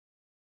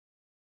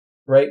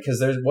 right? Because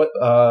there's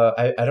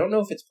I don't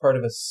know if it's part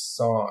of a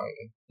song.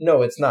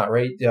 No, it's not,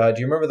 right? Do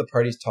you remember the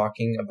part he's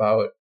talking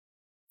about?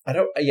 I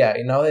don't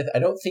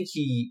think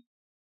he.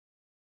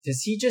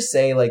 Does he just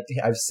say, like,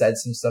 I've said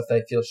some stuff that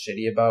I feel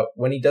shitty about?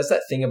 When he does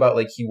that thing about,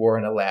 like, he wore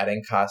an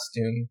Aladdin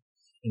costume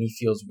and he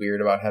feels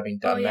weird about having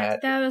done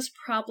that. That was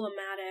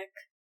problematic.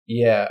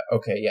 Yeah,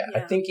 okay, yeah. I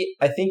think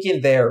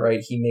in there,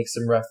 right, he makes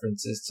some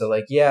references to,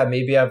 like, yeah,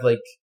 maybe I've,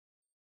 like,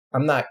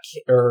 I'm not,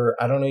 or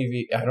I don't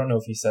know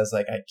if he says,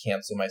 like, I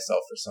cancel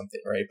myself or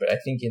something, right? But I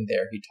think in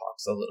there he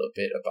talks a little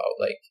bit about,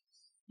 like,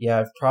 yeah,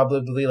 I've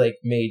probably, like,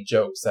 made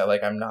jokes that,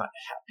 like, I'm not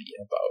happy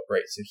about,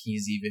 right? So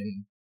he's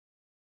even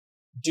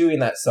doing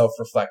that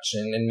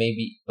self-reflection and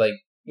maybe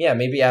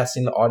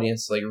asking the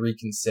audience to like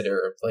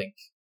reconsider, like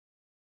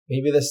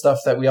maybe the stuff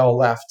that we all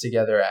laughed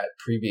together at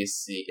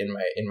previously in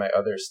my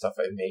other stuff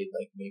I made,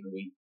 like maybe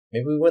we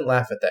wouldn't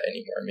laugh at that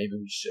anymore. Maybe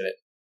we shouldn't,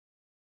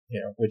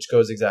 which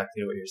goes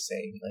exactly what you're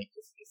saying. Like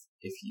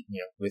if he,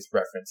 with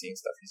referencing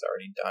stuff he's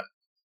already done.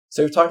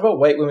 So we've talked about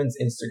White Women's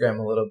Instagram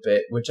a little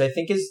bit, which I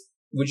think is,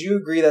 would you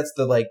agree that's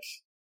the like,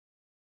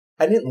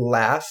 I didn't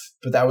laugh,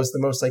 but that was the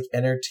most like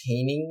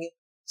entertaining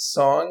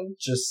song?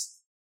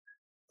 Just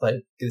like,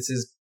 this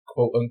is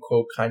quote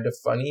unquote kind of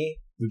funny.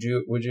 Would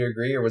you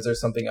agree, or was there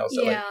something else?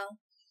 That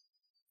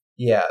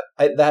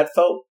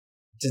felt.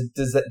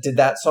 Did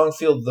that song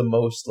feel the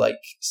most like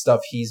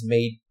stuff he's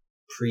made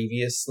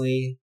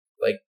previously,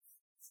 like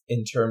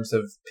in terms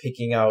of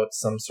picking out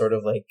some sort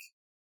of like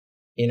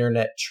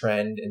internet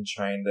trend and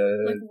trying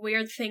to like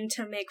weird thing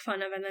to make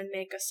fun of and then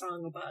make a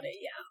song about it?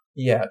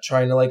 Yeah,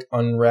 trying to like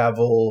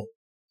unravel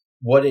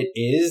what it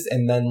is,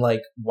 and then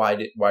like why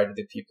did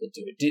the people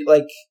do it?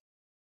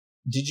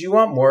 Did you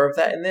want more of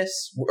that in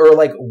this, or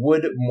like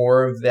would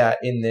more of that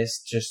in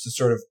this just to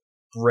sort of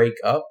break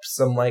up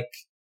some like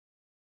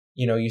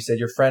you said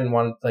your friend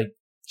wanted, like,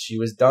 she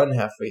was done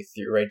halfway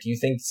through, right? Do you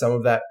think some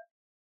of that,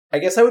 I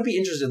guess I would be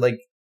interested, like,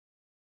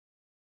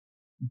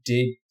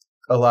 did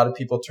a lot of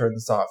people turn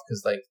this off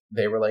because, like,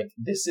 they were like,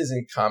 this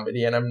isn't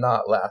comedy and I'm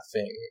not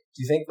laughing?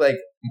 Do you think, like,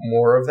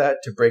 more of that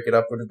to break it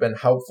up would have been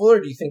helpful, or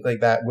do you think, like,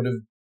 that would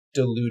have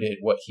diluted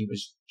what he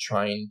was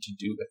trying to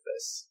do with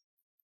this?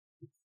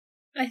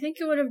 I think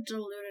it would have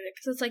diluted it,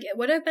 because it's like, it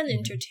would have been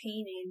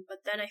entertaining,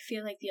 but then I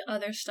feel like the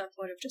other stuff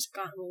would have just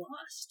gotten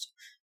lost.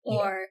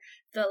 Or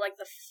the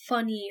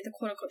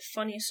quote-unquote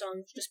funny songs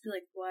would just be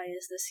like, why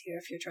is this here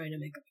if you're trying to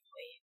make a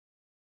point?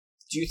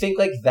 Do you think,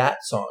 like, that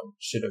song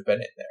should have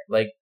been in there?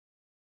 Like,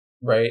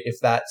 right,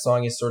 if that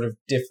song is sort of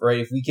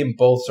different, if we can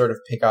both sort of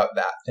pick out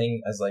that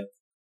thing as, like,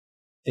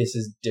 this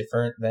is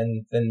different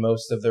than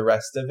most of the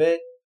rest of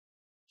it,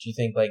 do you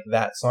think, like,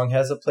 that song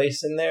has a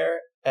place in there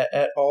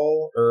at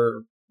all?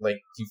 Or,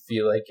 like, do you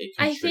feel like it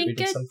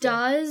contributed something? I think it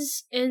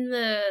does in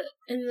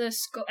the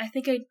scope. I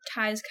think it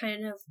ties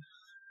kind of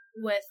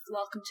with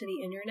Welcome to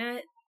the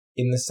Internet.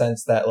 In the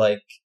sense that,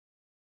 like,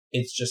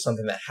 it's just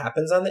something that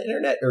happens on the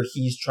internet, or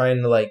he's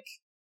trying to, like,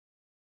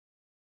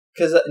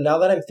 because now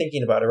that I'm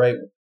thinking about it, right,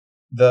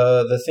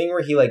 the thing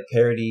where he, like,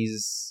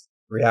 parodies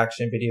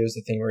reaction videos,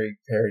 the thing where he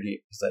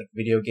parodies, like,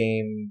 video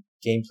game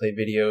gameplay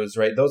videos,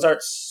 right, those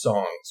aren't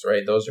songs,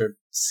 right, those are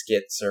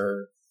skits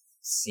or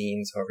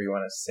scenes, however you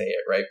want to say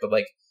it, right, but,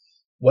 like,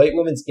 White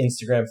Woman's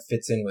Instagram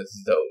fits in with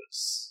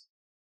those,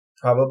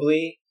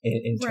 probably,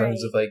 in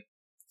terms of, like,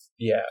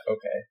 yeah,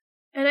 okay.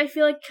 And I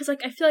feel like,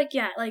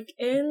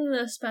 in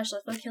the special,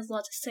 I feel like he has a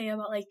lot to say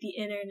about, like, the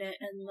internet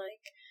and,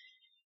 like,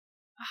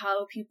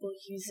 how people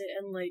use it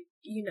and, like,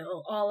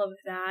 all of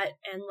that.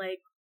 And, like,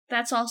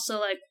 that's also,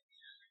 like,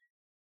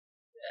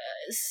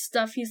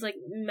 stuff he's, like,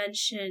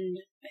 mentioned,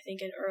 I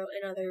think, in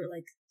other,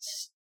 like,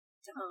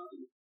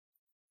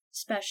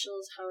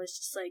 specials, how it's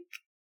just, like,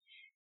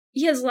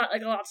 he has a lot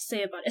to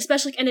say about it,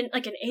 especially, and in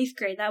 8th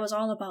grade, that was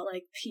all about,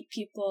 like,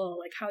 people,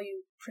 like, how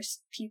you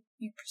perceive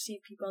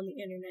people on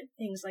the internet,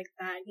 things like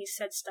that. And he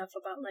said stuff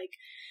about, like,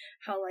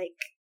 how, like,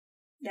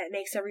 that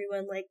makes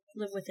everyone, like,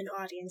 live with an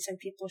audience, and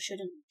people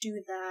shouldn't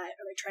do that,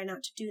 or, like, try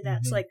not to do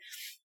that. So, like,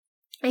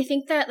 I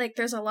think that, like,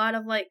 there's a lot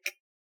of, like,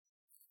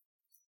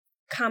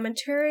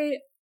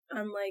 commentary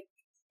on, like,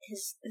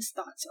 his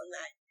thoughts on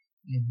that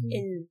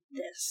in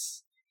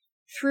this.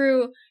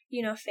 Through, the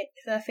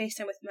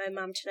FaceTime with my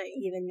mom tonight,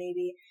 even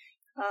maybe,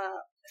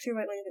 through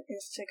my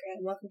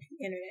Instagram, Welcome to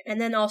the Internet, and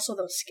then also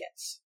those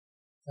skits.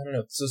 I don't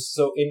know.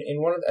 So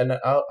in one of and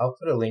I'll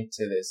put a link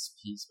to this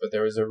piece, but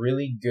there was a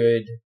really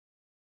good.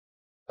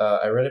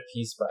 I read a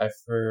piece, but I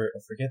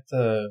forget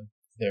their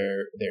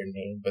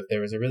name, but there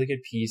was a really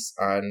good piece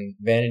on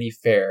Vanity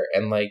Fair,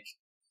 and, like,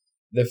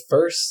 the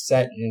first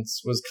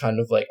sentence was kind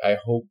of like, I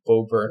hope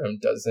Bo Burnham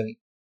doesn't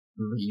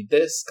read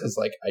this, because,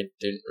 like, I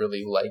didn't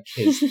really like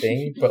his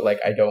thing, but, like,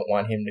 I don't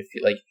want him to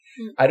feel like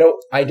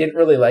I didn't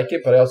really like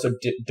it, but I also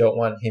don't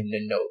want him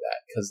to know that,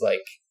 because,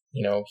 like,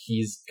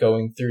 he's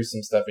going through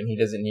some stuff and he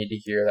doesn't need to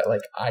hear that,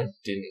 like, I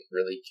didn't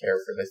really care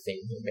for the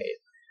thing he made,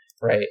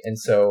 right? And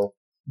so,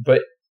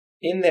 but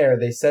in there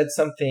they said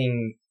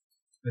something,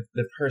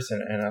 the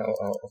person, and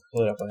I'll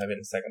pull it up, I'll have it in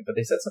a second, but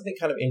they said something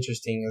kind of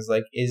interesting, is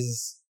like,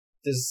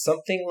 does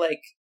something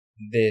like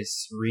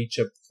this reach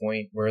a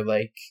point where,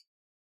 like,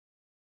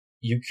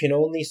 you can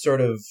only sort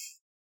of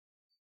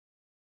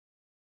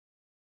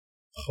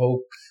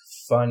poke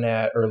fun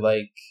at, or,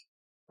 like,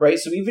 right?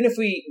 So even if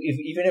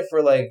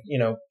we're like,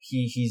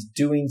 he's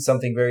doing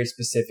something very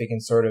specific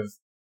and sort of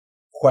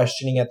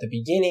questioning at the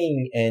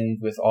beginning, and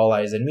with All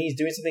Eyes on Me, he's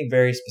doing something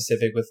very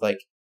specific with, like,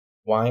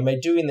 why am I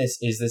doing this?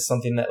 Is this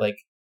something that, like,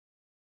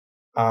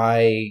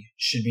 I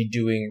should be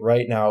doing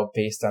right now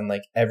based on,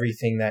 like,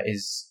 everything that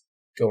is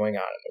going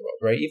on in the world,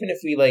 right? Even if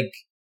we, like,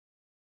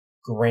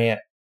 grant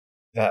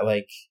that,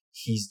 like,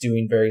 he's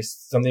doing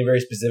something very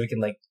specific,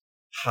 and, like,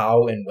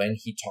 how and when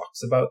he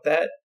talks about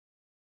that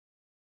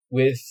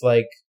with,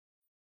 like,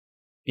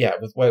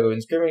 with White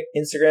Women's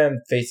Instagram,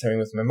 FaceTiming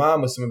with my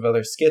mom, with some of the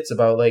other skits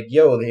about, like,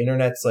 the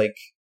internet's, like,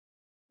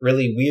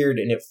 really weird,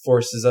 and it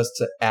forces us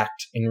to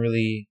act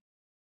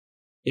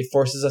it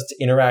forces us to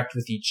interact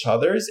with each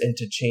other's and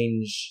to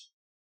change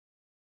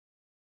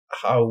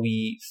how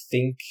we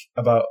think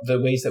about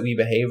the ways that we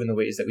behave and the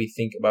ways that we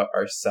think about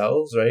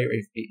ourselves, right?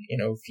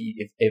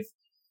 If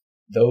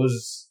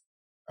those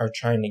are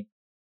trying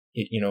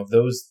to,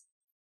 those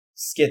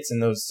skits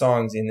and those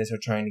songs in this are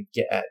trying to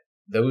get at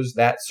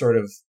that sort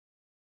of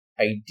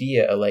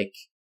idea, like,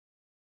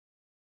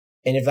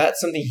 and if that's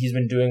something he's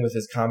been doing with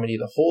his comedy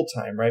the whole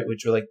time, right?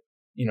 Which are, like,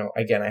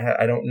 again,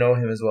 I don't know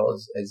him as well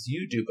as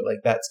you do, but, like,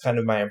 that's kind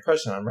of my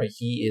impression on him, right?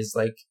 He is,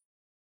 like,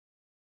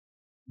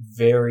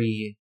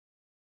 very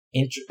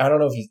I don't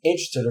know if he's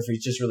interested or if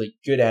he's just really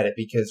good at it,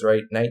 because,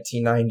 right,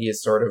 1990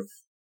 is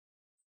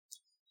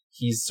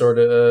he's sort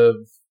of,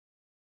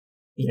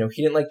 he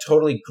didn't, like,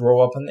 totally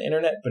grow up on the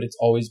internet, but it's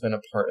always been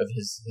a part of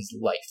his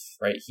life,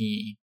 right?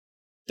 He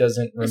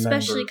doesn't remember,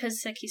 especially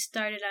because, like, he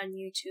started on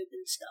YouTube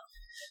and stuff.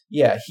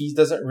 Yeah, he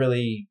doesn't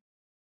really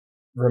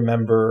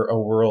remember a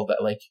world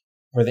that, like,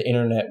 where the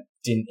internet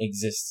didn't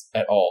exist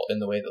at all in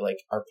the way that like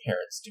our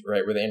parents do,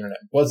 right? Where the internet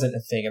wasn't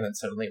a thing and then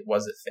suddenly it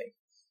was a thing.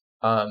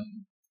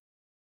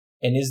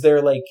 And is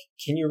there like,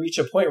 can you reach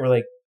a point where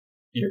like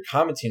you're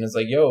commenting is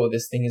like, yo,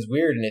 this thing is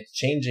weird and it's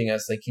changing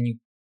us. Like, can you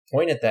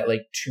point at that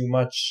like too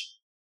much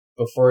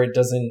before it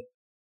doesn't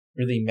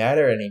really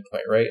matter at any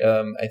point, right?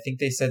 I think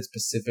they said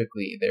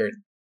specifically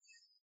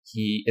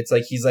it's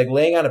like he's like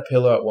laying on a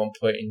pillow at one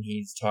point and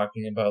he's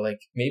talking about like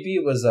maybe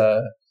it was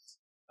a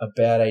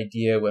bad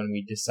idea when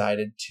we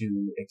decided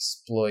to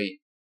exploit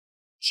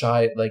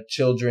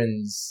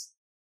children's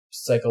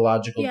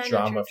psychological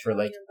drama for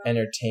like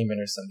entertainment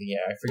or something.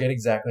 Yeah, I forget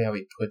exactly how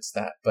he puts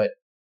that, but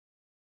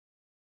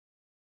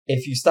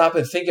if you stop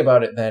and think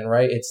about it then,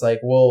 right, it's like,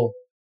 well,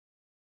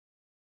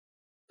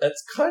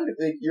 that's kind of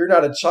like, you're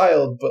not a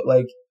child, but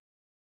like,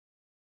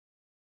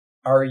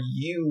 are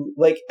you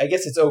like, I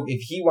guess it's okay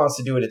if he wants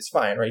to do it, it's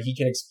fine, right? He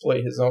can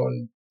exploit his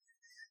own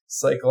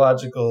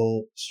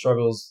psychological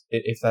struggles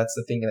if that's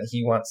the thing that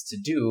he wants to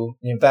do.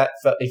 And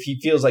if he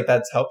feels like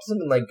that helps him,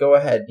 then like go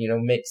ahead,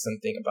 make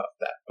something about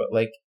that. But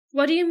like,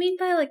 what do you mean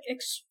by like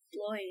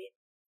exploit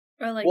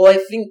or like? Well, I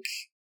think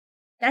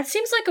that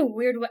seems like a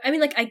weird way. I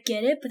mean, like I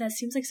get it, but that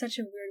seems like such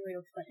a weird way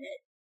to put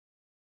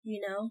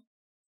it.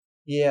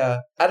 Yeah,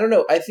 I don't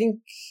know. I think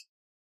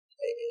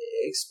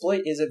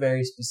exploit is a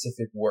very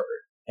specific word,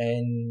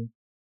 and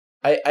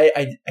I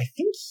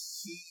think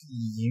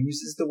he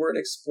uses the word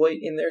exploit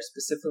in there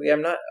specifically.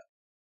 I'm not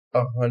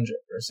 100%.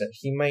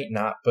 He might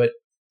not, but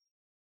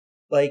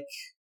like,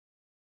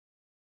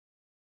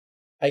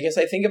 I guess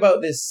I think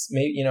about this.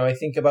 Maybe I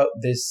think about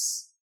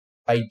this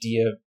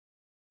idea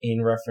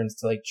in reference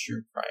to like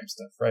true crime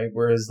stuff, right?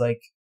 Whereas like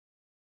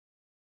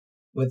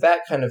with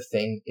that kind of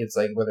thing, it's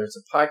like whether it's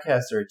a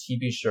podcast or a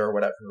TV show or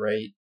whatever,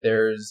 right?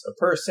 There's a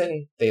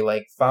person, they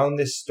like found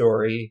this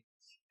story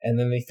and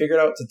then they figured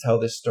out to tell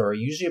this story,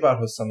 usually about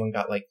how someone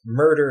got like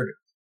murdered,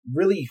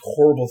 really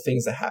horrible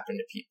things that happen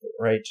to people,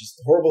 right?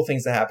 Just horrible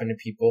things that happen to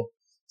people.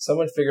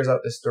 Someone figures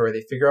out this story,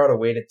 they figure out a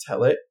way to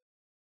tell it.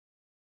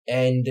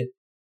 And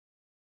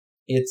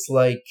it's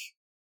like,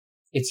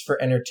 it's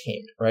for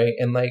entertainment, right?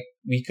 And like,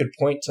 we could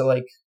point to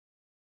like,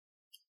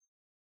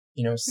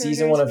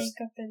 season 1 of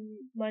Makeup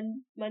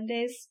and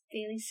Monday's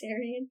Daily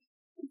Syrian.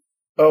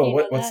 Oh,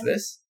 what's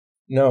this?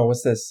 No,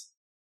 what's this?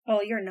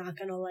 Oh, you're not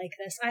gonna like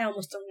this. I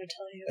almost don't want to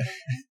tell you about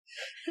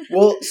it.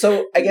 Well,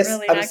 so I guess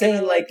really I'm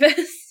saying like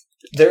this.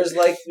 There's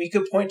like, we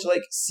could point to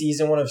like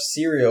season 1 of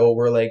Serial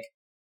where like,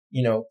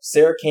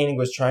 Sarah Koenig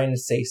was trying to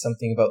say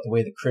something about the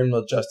way the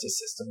criminal justice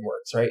system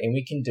works, right? And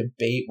we can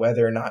debate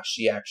whether or not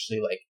she actually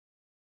like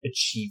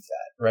achieved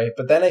that, right?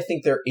 But then I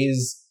think there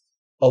is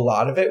a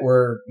lot of it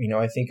where,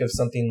 I think of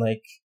something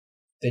like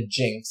The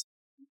Jinx,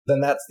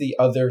 then that's the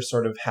other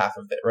sort of half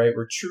of it, right?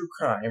 Where true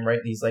crime, right?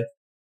 These like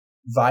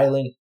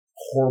violent,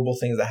 horrible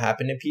things that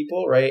happen to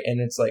people, right? And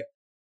it's like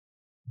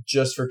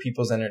just for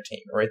people's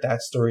entertainment, right?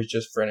 That story is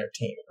just for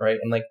entertainment, right?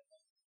 And like,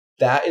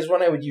 that is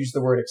when I would use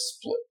the word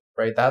exploit,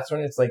 right? That's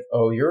when it's like,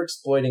 oh, you're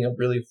exploiting a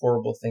really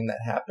horrible thing that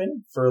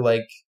happened for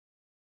like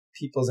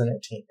people's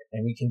entertainment.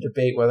 And we can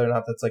debate whether or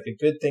not that's like a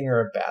good thing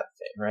or a bad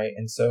thing, right?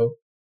 And so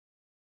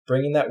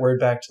bringing that word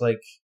back to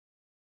like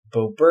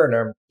Bo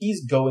Burnham,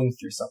 he's going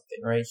through something,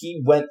 right?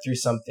 He went through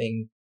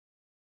something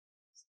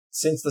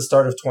since the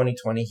start of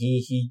 2020.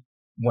 He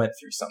went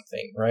through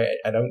something, right?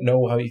 I don't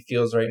know how he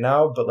feels right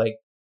now, but like,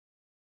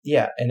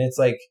 yeah. And it's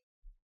like,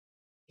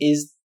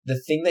 is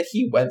the thing that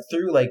he went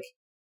through, like,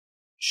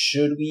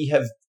 should we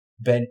have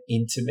been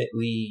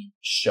intimately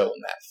shown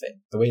that thing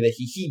the way that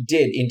he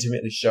did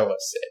intimately show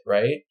us it,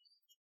 right?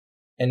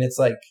 And it's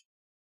like,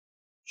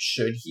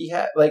 should he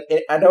have, like,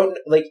 I don't,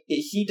 like,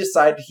 he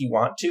decided he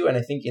want to, and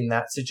I think in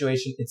that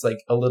situation, it's, like,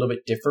 a little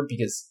bit different,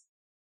 because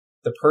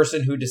the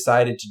person who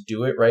decided to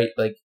do it, right,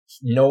 like,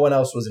 no one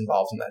else was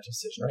involved in that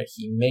decision, right?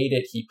 He made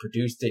it, he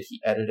produced it, he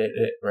edited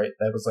it, right?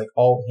 That was, like,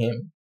 all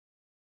him.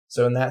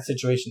 So in that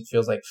situation, it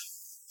feels, like,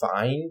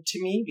 fine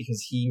to me,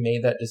 because he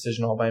made that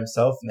decision all by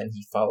himself, and then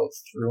he followed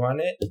through on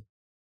it.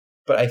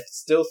 But I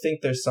still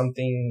think there's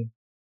something,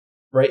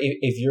 right,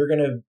 if you're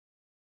gonna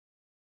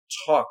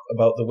talk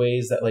about the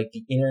ways that like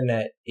the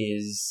internet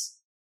is,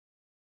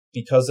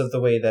 because of the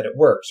way that it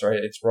works, right?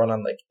 It's run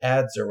on like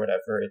ads or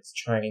whatever. It's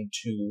trying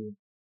to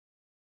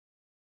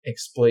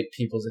exploit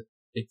people's,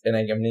 and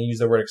I'm going to use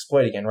the word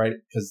exploit again, right?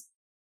 Because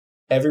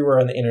everywhere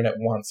on the internet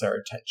wants our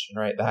attention,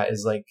 right? That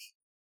is like,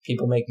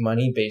 people make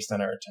money based on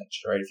our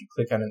attention, right? If you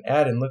click on an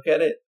ad and look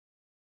at it,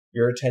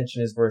 your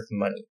attention is worth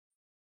money.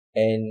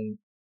 And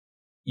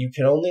you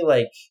can only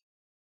like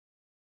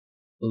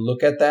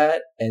look at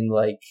that and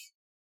like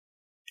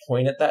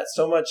point at that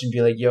so much and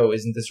be like, yo,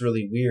 isn't this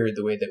really weird,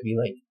 the way that we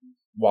like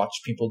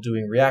watch people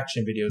doing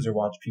reaction videos or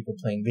watch people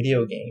playing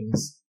video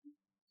games,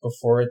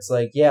 before it's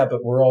like, yeah,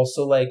 but we're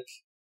also like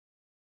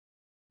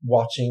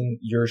watching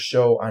your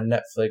show on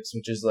Netflix,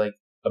 which is like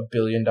 $1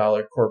 billion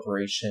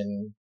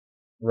corporation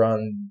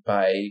run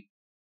by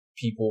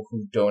people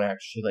who don't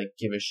actually like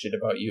give a shit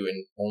about you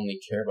and only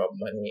care about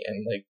money,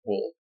 and like,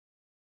 well,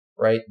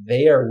 right,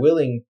 they are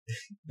willing,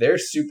 they're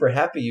super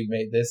happy you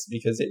made this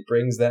because it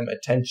brings them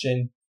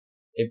attention.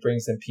 it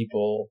brings in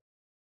people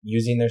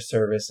using their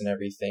service and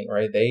everything,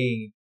 right?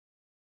 They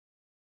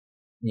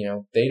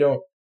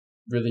don't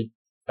really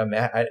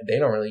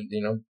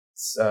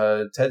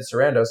Ted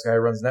Sarandos, guy who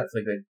runs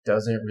Netflix, that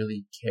doesn't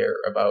really care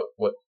about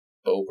what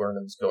Bo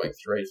Burnham's going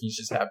through, right? He's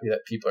just happy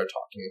that people are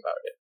talking about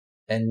it.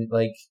 And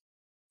like,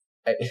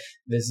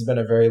 this has been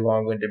a very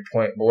long-winded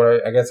point,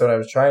 but I guess what I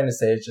was trying to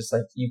say is just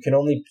like, you can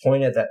only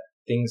point at that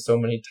thing so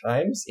many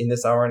times in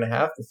this hour and a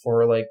half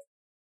before like,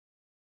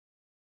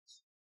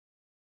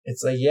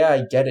 it's like, yeah,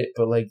 I get it,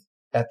 but like,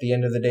 at the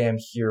end of the day, I'm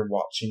here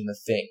watching the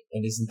thing.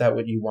 And isn't that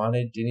what you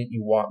wanted? Didn't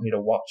you want me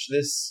to watch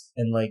this?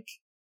 And like,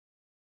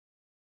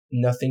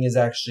 nothing's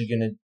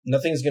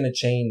gonna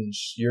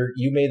change.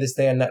 You made this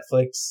thing on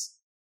Netflix,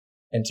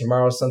 and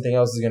tomorrow something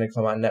else is gonna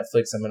come on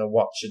Netflix. I'm gonna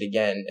watch it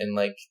again and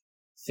like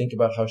think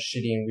about how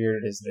shitty and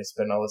weird it is that I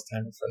spend all this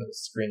time in front of the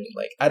screen.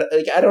 Like I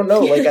don't know.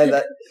 Like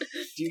do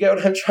you get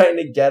what I'm trying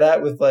to get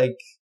at with like,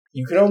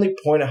 you can only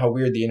point at how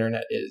weird the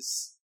internet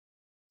is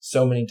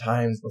so many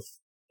times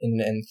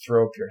and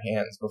throw up your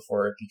hands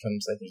before it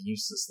becomes like a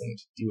useless thing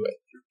to do it.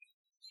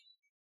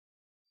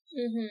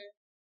 Mhm.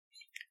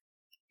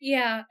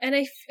 Yeah, and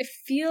I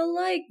feel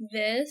like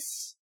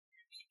this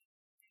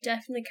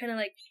definitely kind of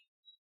like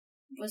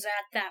was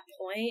at that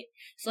point.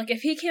 So like,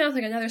 if he came out with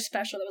like another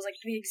special that was like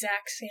the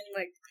exact same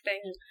like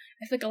thing,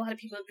 I feel like a lot of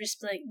people would just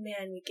be like,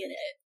 man, we get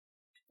it.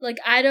 Like,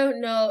 I don't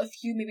know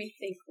if you maybe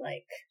think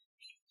like,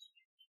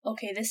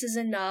 okay, this is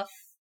enough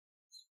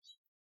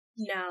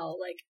now.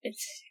 Like,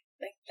 it's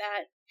like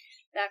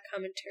that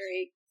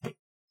commentary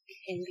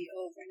can be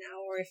over now,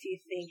 or if you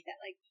think that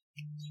like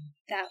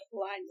that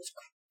line was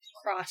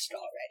crossed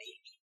already.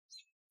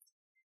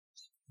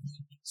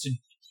 So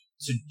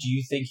do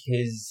you think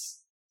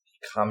his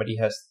comedy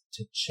has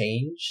to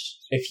change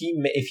if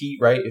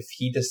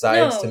he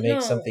decides to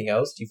make something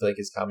else? Do you feel like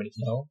his comedy?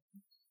 No.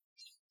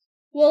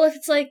 Well, if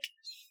it's like,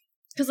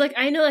 because like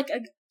I know like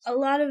a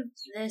lot of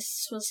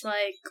this was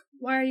like,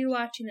 why are you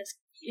watching this?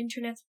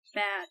 Internet's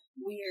bad,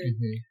 weird,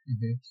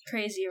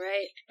 crazy,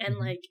 right? And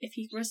like, if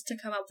he was to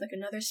come up with like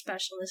another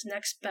special, this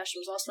next special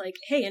was also like,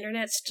 hey,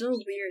 internet's still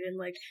weird, and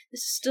like, this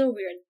is still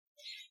weird,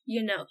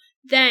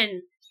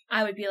 then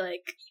I would be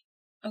like,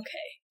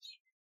 okay.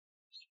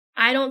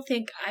 I don't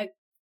think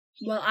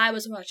while I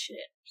was watching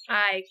it,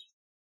 I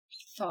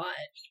thought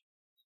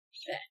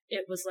that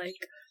it was like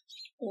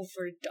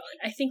overdone.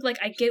 I think like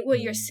I get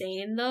what you're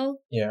saying though.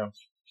 Yeah.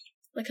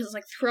 Like, cause it's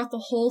like throughout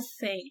the whole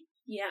thing,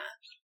 yeah.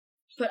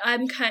 But I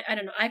don't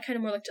know. I kind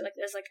of more looked at like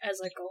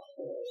as a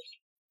whole.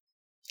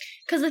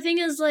 Cause the thing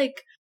is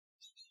like,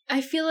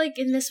 I feel like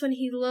in this one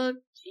he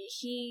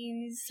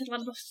said a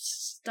lot of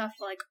stuff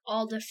like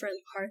all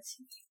different parts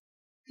of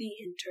the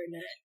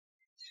internet.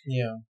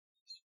 Yeah.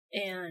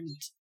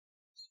 And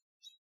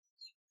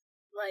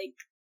like,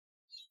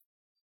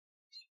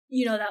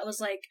 that was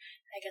like,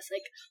 I guess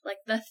like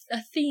the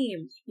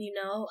theme,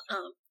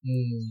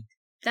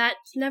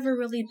 that's never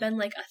really been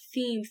like a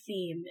theme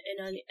in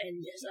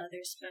his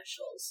other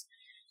specials.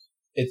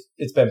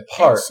 It's been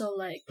part, so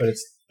like, but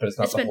it's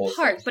not the whole. It's been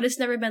part, but it's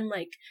never been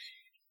like,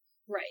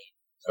 right.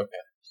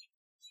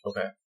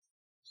 Okay.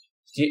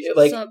 Do you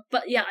like? So,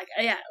 but yeah.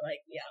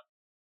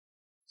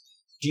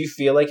 Do you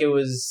feel like it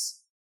was?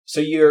 So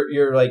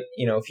you're like,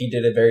 if he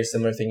did a very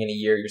similar thing in a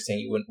year, you're saying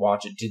you wouldn't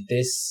watch it. Did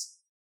this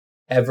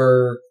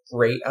ever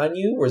grate on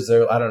you? Was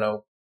there, I don't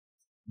know,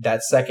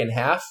 that second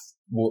half?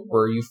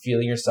 Were you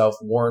feeling yourself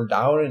worn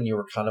down and you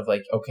were kind of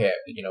like, okay,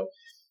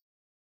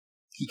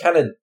 he kind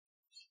of,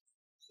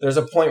 there's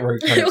a point where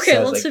he kind of okay,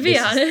 says, well, like, to be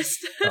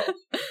honest,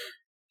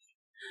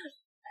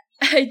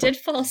 I did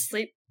fall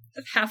asleep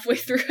halfway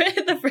through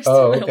it the first time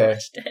I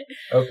watched it.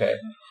 Okay.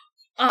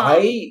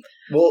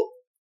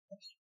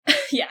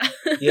 yeah.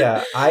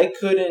 Yeah, I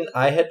couldn't.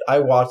 I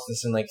watched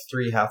this in like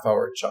 3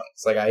 half-hour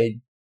chunks. Like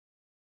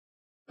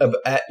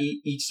at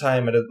each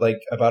time at like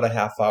about a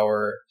half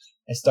hour.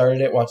 I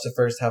started it, watched the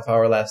first half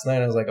hour last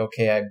night. I was like,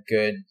 okay, I'm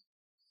good.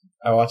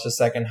 I watched the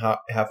second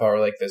half hour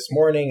like this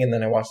morning, and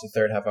then I watched the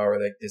third half hour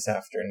like this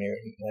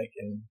afternoon. Like,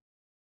 and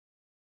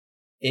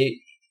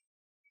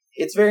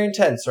it's very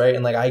intense, right?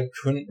 And like, I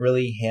couldn't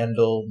really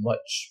handle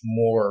much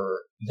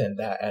more than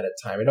that at a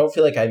time. I don't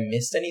feel like I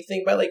missed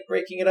anything by like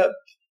breaking it up.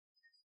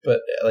 But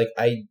like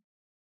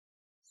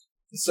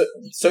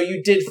so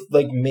you did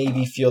like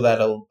maybe feel that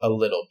a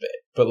little bit,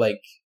 but like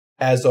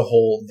as a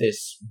whole,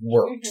 this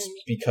worked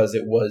because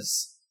it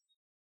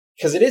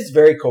is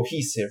very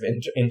cohesive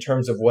in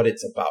terms of what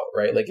it's about,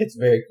 right? Like, it's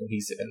very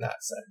cohesive in that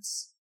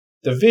sense.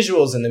 The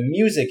visuals and the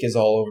music is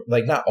all over,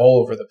 like not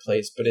all over the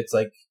place, but it's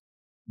like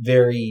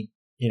very,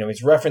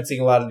 he's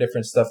referencing a lot of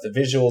different stuff. The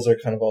visuals are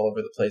kind of all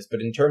over the place,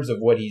 but in terms of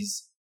what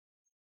he's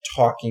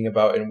talking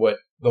about and what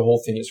the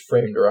whole thing is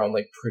framed around,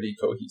 like, pretty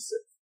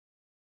cohesive.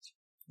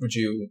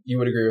 You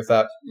would agree with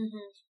that?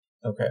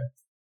 Mm-hmm. Okay.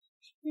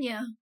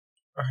 Yeah.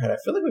 All right. I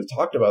feel like we've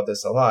talked about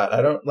this a lot. I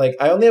have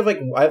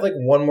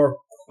one more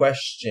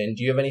question.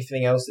 Do you have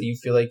anything else that you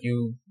feel like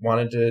you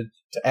wanted to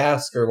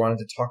ask or wanted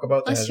to talk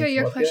about? Let's hear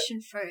your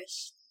question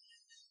first.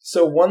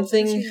 So one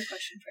thing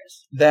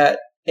that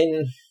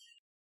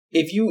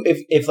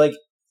if like,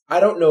 I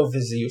don't know if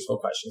this is a useful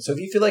question. So if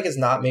you feel like it's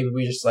not, maybe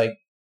we just like,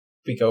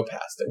 we go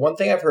past it. One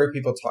thing I've heard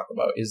people talk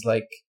about is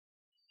like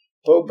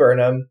Bo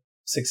Burnham,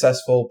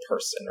 successful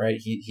person, right?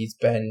 He's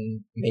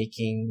been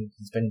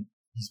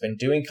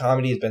doing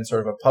comedy. He's been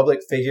sort of a public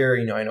figure.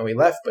 You know, I know he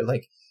left, but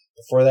like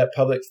before that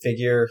public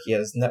figure, he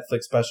has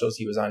Netflix specials.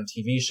 He was on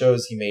TV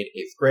shows. He made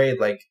 8th Grade,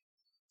 like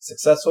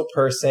successful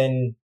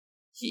person.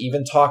 He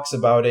even talks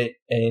about it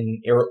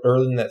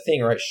early in that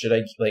thing, right? Should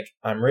I, like,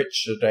 I'm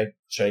rich.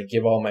 Should I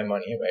give all my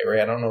money away,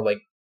 right? I don't know,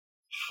 like,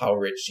 how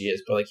rich he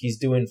is, but like he's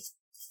doing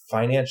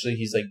financially,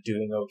 he's like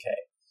doing okay.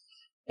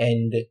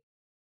 And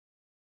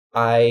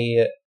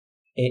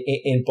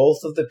in both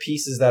of the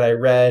pieces that I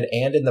read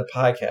and in the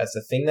podcast,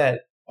 the thing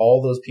that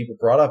all those people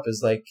brought up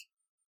is like,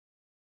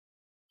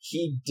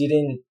 he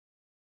didn't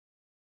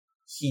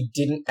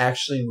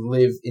actually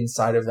live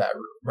inside of that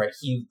room, right?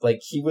 He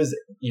was,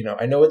 you know,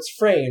 I know it's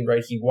framed,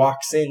 right? He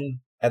walks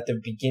in at the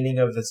beginning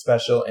of the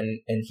special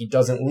and he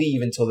doesn't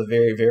leave until the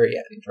very, very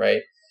end,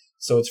 right?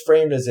 So it's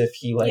framed as if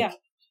he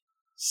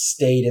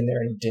stayed in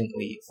there and didn't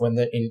leave. When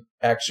in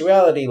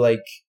actuality,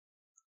 like,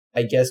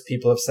 I guess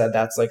people have said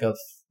that's like a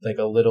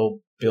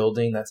little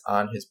building that's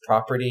on his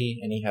property,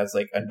 and he has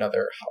like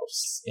another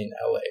house in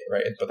LA,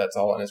 right? But that's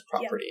all on his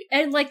property. Yeah.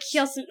 And like he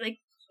also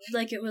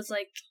like it was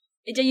like,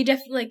 you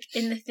definitely, like,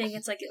 in the thing,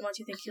 it's like it wants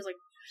you to think he was like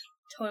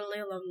totally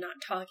alone,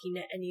 not talking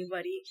to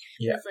anybody.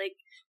 Yeah. It's like,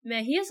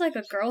 man, he has like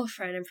a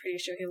girlfriend. I'm pretty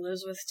sure he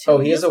lives with too. Oh,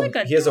 he has a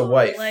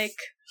wife. Like,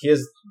 he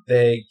has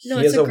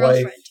a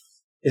wife.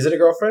 Is it a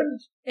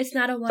girlfriend? It's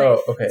not a wife.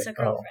 Oh, okay. It's a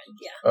girlfriend.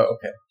 Yeah. Oh,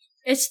 okay.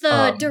 It's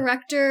the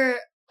director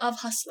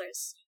of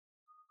Hustlers.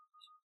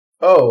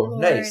 Oh,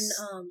 Lauren, nice.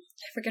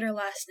 I forget her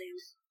last name.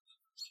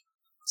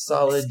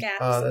 Solid.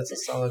 That's a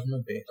solid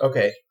movie.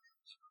 Okay.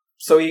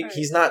 So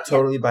he's not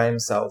totally by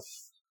himself.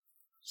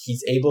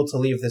 He's able to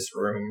leave this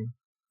room.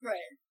 Right.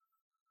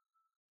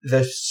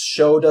 The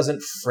show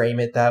doesn't frame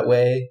it that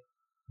way.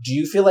 Do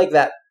you feel like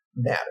that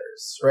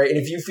matters, right? And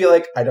if you feel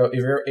like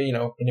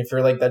if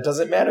you're like, that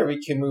doesn't matter,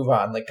 we can move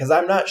on. Like, because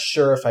I'm not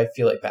sure if I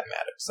feel like that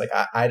matters. Like,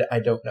 I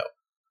don't know.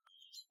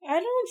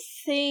 I don't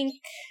think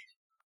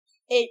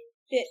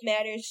it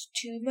matters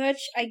too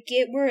much. I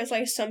get where it's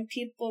like some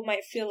people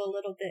might feel a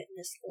little bit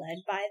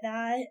misled by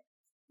that.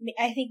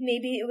 I think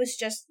maybe it was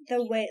just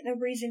the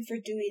reason for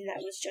doing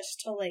that was just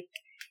to like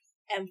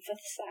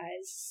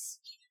emphasize,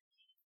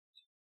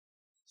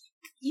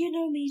 you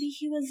know, maybe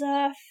he was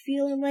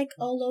feeling like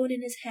alone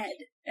in his head,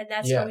 and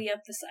that's how he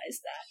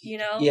emphasized that, you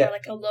know, or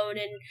like alone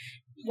in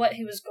what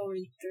he was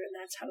going through,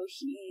 and that's how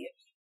he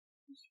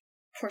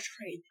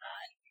portrayed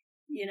that,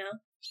 you know.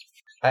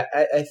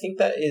 I think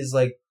that is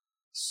like,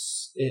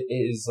 it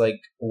is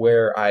like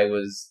where I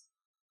was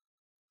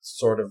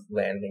sort of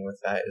landing with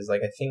that, is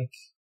like, I think,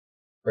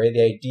 right,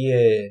 the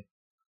idea,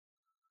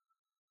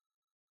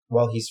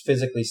 while he's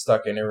physically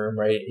stuck in a room,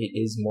 right, it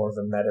is more of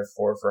a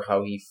metaphor for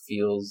how he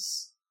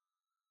feels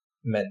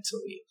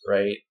mentally,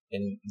 right,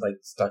 and like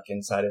stuck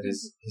inside of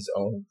his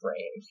own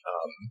brain.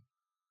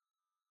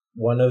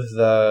 One of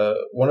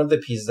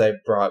the pieces I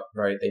brought,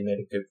 right, they made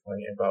a good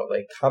point about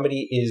like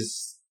comedy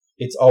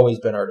it's always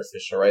been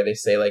artificial, right? They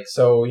say like,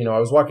 so, you know, I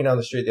was walking down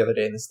the street the other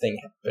day and this thing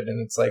happened,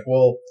 and it's like,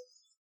 well,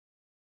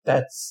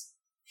 that's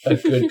a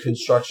good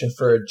construction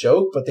for a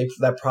joke, but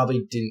that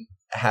probably didn't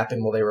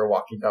happen while they were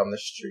walking down the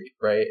street,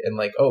 right? And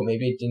like, oh,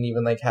 maybe it didn't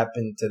even like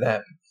happen to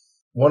them.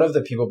 One of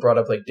the people brought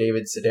up like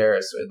David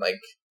Sedaris, and like,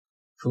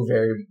 who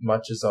very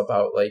much is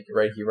about like,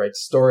 right, he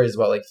writes stories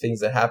about like things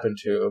that happened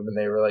to him, and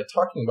they were like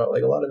talking about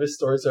like a lot of his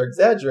stories are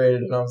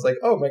exaggerated, and I was like,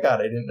 oh my god,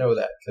 I didn't know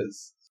that,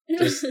 because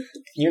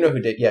you know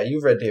who did? Yeah,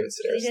 you've read David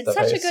Sedaris. He did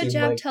such a good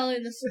job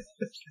telling this.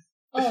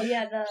 Oh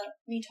yeah, the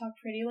Me Talk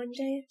Pretty one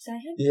day. Is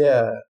that him?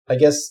 Yeah, I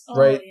guess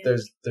right. Yeah.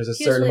 There's a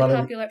certain amount of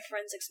popular at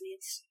forensics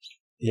meets.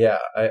 Yeah,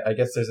 I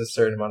guess there's a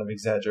certain amount of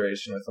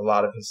exaggeration with a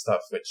lot of his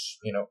stuff, which,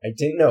 you know, I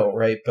didn't know,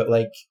 right? But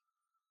like,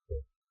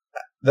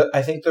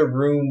 I think The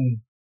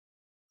Room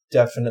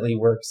definitely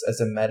works as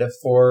a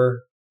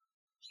metaphor,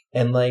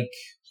 and like,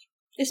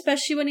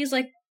 especially when he's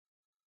like,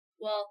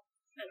 well,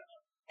 I don't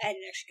know, I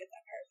didn't actually get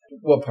that part.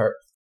 What part?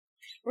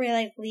 Where he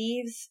like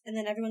leaves, and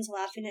then everyone's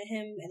laughing at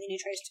him, and then he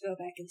tries to go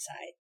back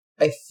inside.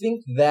 I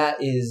think that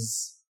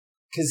is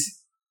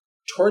because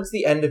towards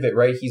the end of it,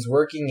 right? He's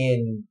working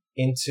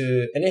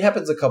into, and it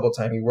happens a couple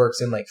times. He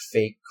works in like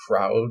fake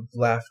crowd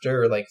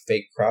laughter or like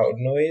fake crowd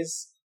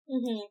noise.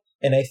 Mm-hmm.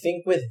 And I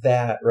think with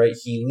that, right,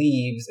 he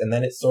leaves, and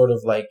then it sort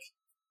of like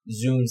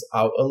zooms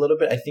out a little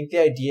bit. I think the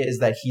idea is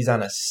that he's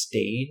on a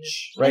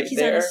stage, right? Like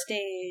he's on a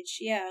stage,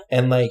 yeah.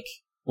 And like,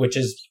 which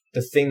is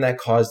the thing that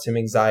caused him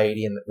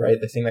anxiety, and right,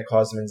 the thing that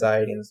caused him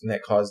anxiety, and the thing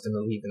that caused him to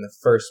leave in the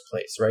first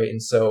place, right?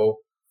 And so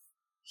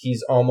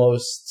he's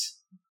almost,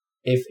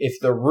 if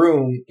The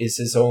Room is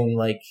his own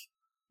like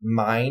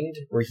mind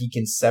where he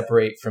can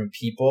separate from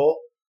people,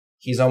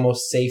 he's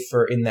almost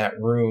safer in that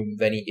room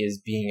than he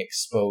is being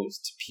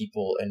exposed to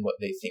people and what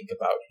they think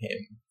about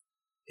him,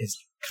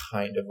 is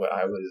kind of what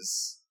I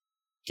was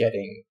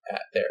getting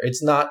at there.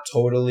 It's not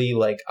totally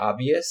like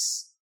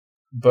obvious,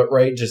 but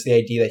right, just the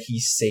idea that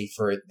he's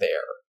safer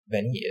there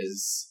than he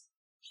is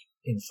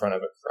in front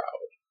of a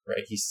crowd,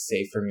 right? He's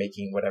safer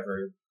making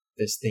whatever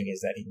this thing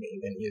is that he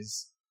made than he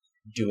is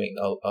doing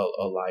a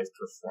live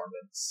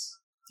performance.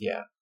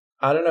 Yeah.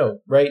 I don't know,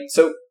 right?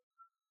 So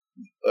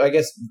I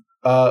guess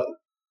do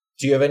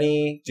you have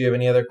any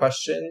other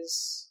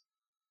questions?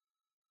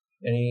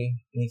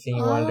 Anything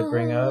you wanted to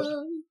bring up?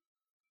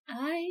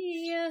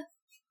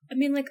 I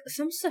mean, like,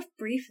 some stuff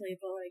briefly,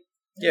 but, like,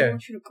 I don't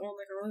want you to go on,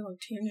 like, a really long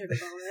tangent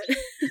about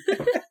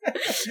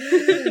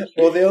it.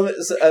 Well, the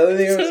other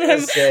thing I was going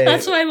to say...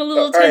 That's why I'm a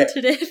little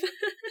tentative.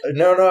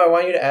 No, I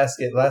want you to ask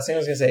it. The last thing I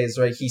was going to say is,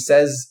 right, he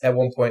says at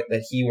one point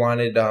that he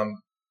wanted...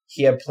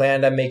 he had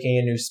planned on making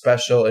a new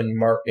special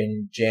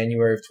in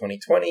January of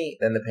 2020.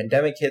 Then the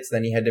pandemic hits.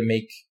 Then it had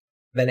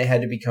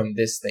to become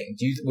this thing.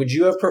 Would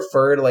you have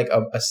preferred, like,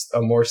 a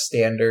more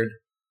standard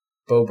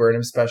Bo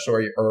Burnham special,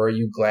 or are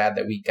you glad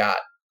that we got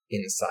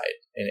Inside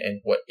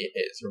and what it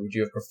is, or would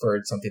you have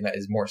preferred something that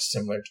is more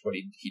similar to what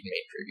he'd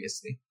made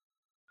previously?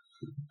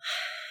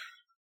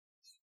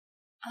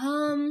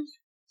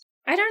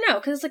 I don't know,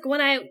 because like when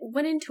I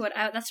went into it,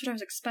 that's what I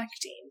was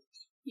expecting.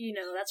 You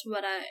know, that's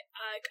what I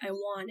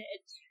wanted,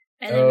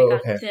 and then we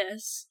got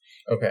this.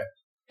 Okay.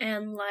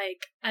 And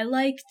like I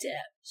liked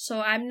it,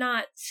 so I'm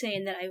not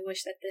saying that I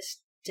wish that this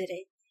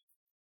didn't,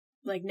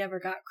 like, never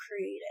got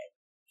created.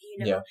 You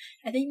know, yeah.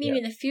 I think maybe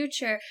in the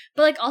future,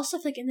 but like also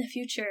like in the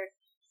future.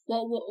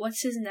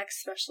 What's his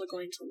next special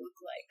going to look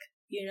like?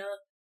 You know,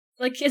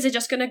 like, is it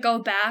just going to go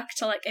back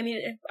to, like, I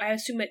mean, I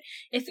assume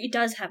if he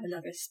does have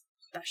another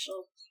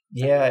special.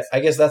 Yeah, I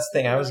guess that's the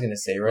thing I was going to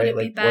say, right?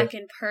 Would it be back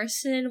in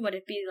person? Would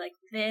it be like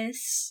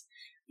this?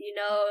 You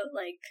know,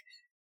 like,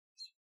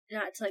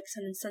 not to like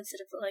sound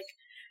insensitive, but like,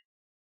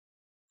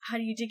 how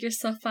do you dig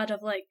yourself out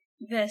of like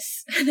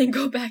this and then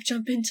go back,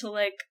 jump into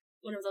like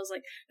one of those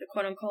like the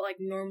quote unquote like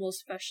normal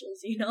specials?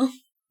 You know?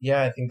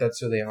 Yeah, I think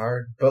that's really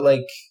hard, but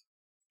like.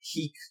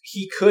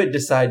 He could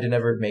decide to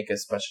never make a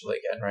special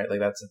again, right? Like,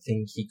 that's a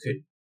thing he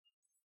could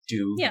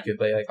do. Yeah. He could,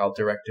 like, I'll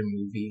direct a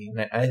movie.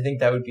 And I think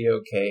that would be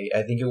okay.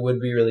 I think it would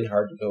be really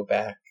hard to go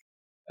back.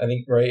 I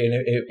think, right,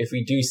 and if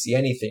we do see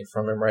anything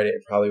from him, right,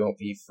 it probably won't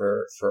be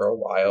for a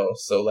while.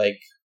 So, like,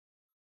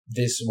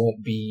 this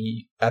won't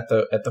be at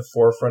the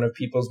forefront of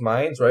people's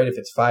minds, right? If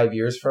it's 5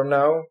 years from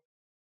now,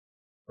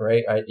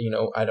 right, are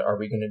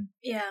we going to...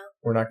 Yeah.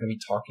 We're not going to be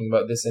talking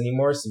about this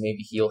anymore, so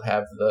maybe he'll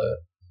have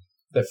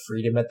the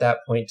freedom at that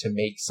point to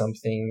make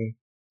something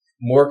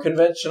more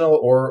conventional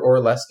or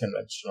less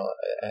conventional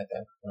at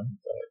that point.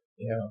 But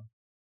yeah,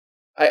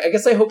 I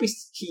guess I hope he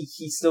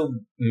still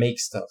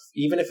makes stuff,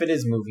 even if it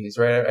is movies,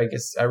 right? I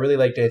guess I really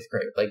liked 8th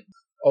Grade. Like,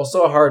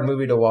 also a hard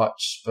movie to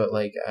watch, but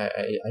like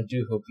I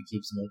do hope he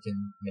keeps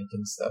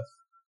making stuff.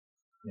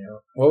 You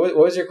know, what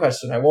was your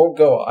question? We won't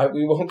go.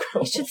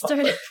 We should start.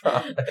 I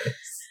promise.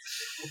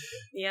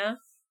 Yeah.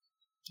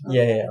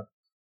 Yeah.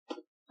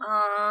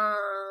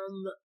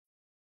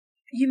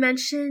 You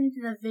mentioned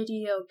the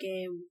video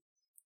game,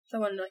 the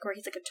one like where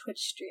he's like a Twitch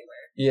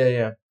streamer.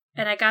 Yeah.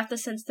 And I got the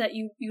sense that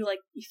you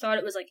thought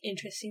it was like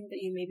interesting, but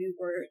you maybe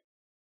weren't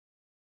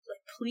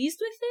like pleased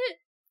with it.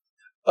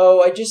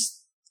 Oh,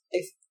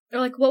 or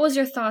like, what was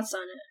your thoughts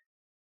on it?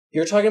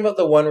 You're talking about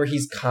the one where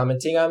he's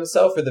commenting on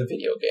himself, or the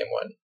video game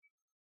one?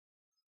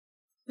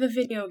 The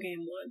video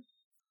game one.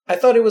 I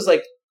thought it was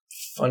like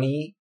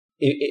funny.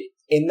 It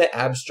in the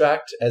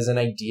abstract as an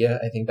idea,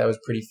 I think that was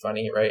pretty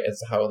funny, right?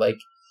 As how like.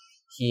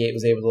 He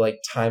was able to like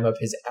time up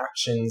his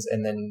actions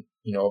and then,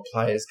 you know,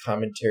 apply his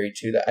commentary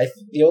to that.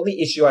 The only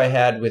issue I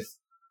had with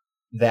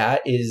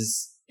that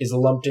is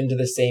lumped into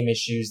the same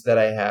issues that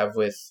I have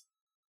with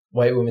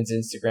White Woman's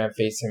Instagram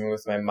FaceTiming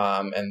with my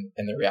mom and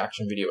the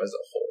reaction video as a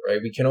whole, right?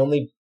 We can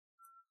only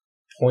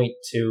point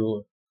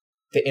to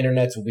the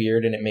internet's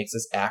weird and it makes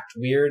us act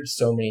weird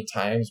so many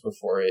times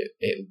before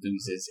it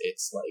loses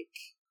its like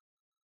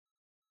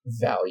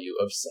value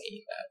of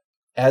saying that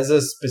as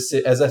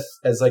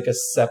a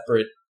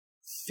separate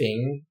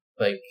thing,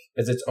 like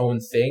as its own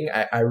thing.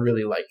 I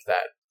really like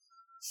that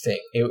thing.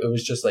 It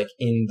was just like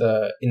in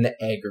the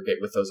aggregate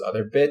with those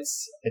other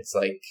bits, it's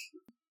like,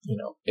 you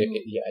know,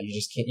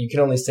 you can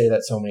only say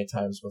that so many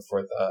times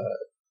before the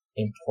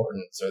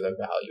importance or the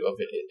value of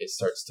it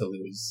starts to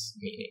lose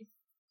meaning.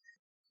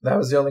 That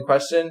was the only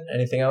question.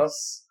 Anything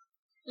else?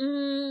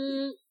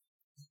 No.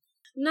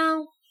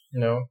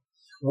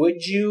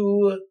 Would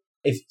you,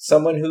 if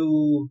someone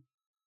who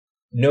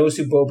knows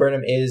who Bo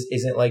Burnham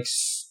isn't like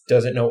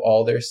doesn't know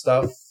all their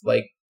stuff,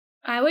 like,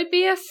 I would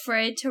be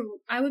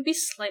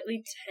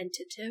slightly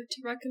tentative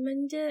to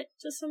recommend it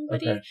to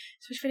somebody, especially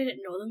if I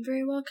didn't know them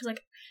very well, because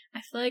like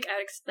I feel like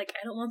I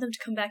don't want them to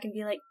come back and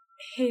be like,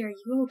 "Hey, are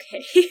you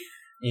okay?"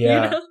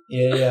 Yeah,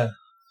 you know?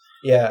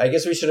 yeah. I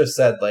guess we should have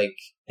said like,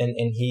 and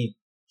he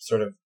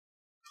sort of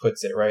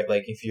puts it right,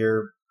 like if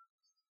you're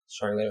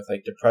struggling with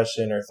like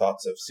depression or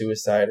thoughts of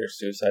suicide or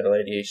suicidal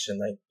ideation,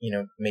 like, you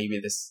know, maybe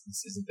this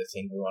isn't the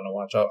thing we want to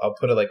watch. I'll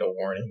put it like a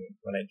warning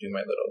when I do my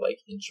little like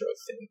intro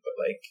thing, but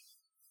like,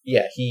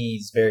 yeah,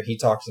 he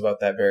talks about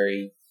that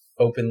very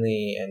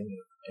openly and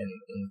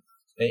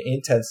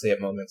intensely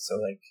at moments. So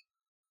like,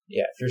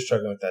 yeah, if you're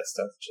struggling with that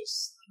stuff,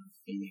 just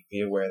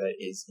be aware that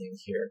it is in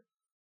here.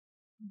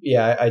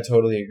 Yeah, I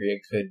totally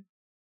agree.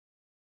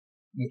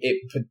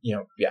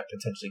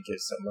 Potentially give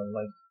someone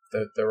like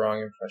the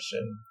wrong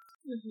impression.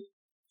 Mm-hmm.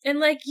 And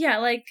like, yeah,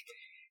 like,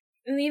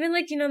 and even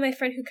like, my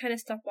friend who kind of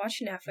stopped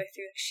watching halfway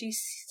through, she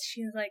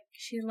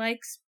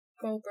likes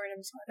Bo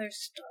Burnham's other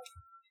stuff.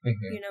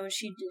 Mm-hmm. And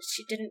she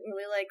didn't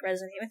really like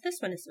resonate with this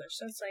one as much.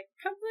 So it's like,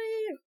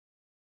 probably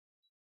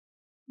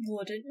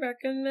wouldn't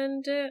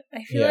recommend it.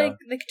 I feel like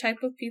the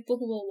type of people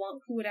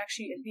who would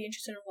actually be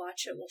interested in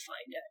watch it will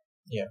find it.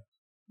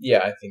 Yeah,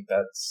 I think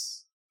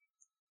that's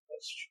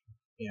true.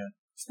 Yeah,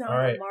 it's not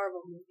like a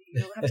Marvel movie.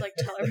 You don't have to like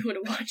tell everyone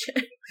to watch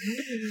it.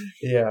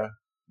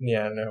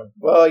 Yeah, no.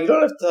 Well, you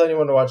don't have to tell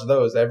anyone to watch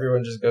those.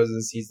 Everyone just goes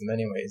and sees them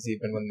anyways,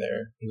 even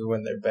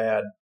when they're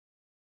bad.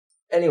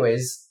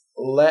 Anyways,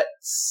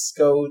 let's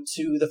go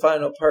to the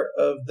final part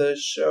of the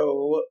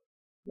show.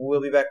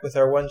 We'll be back with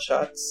our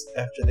one-shots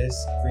after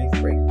this brief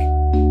break.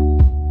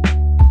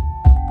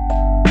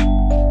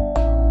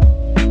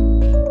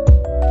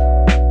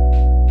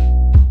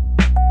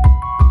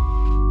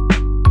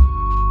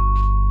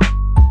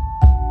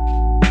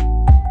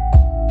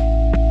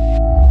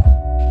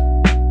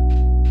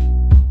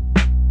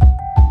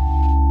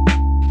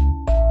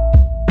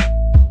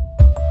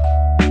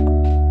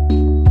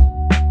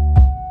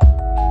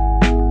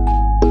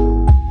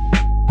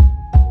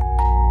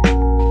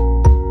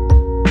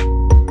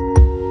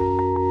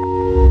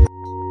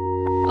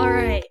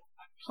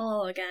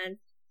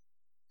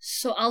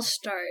 So I'll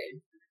start.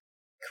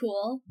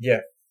 Cool?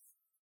 Yeah.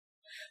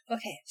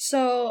 Okay,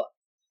 so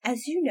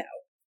as you know,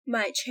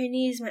 my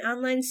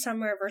online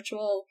summer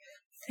virtual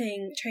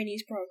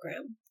Chinese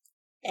program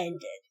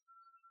ended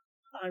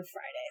on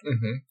Friday.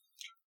 Mm-hmm.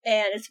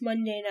 And it's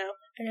Monday now,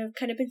 and I've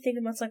kind of been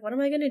thinking about like, what am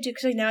I going to do?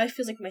 Because like, now it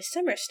feels like my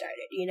summer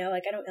started,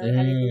 like I don't really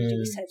have anything to do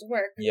besides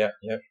work. Yeah.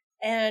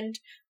 And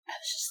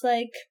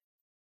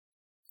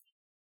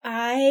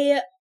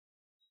I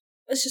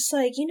was just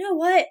like, you know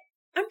what?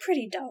 I'm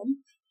pretty dumb.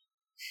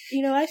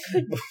 I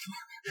could.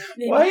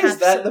 Why is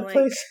that the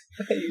place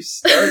that you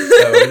start,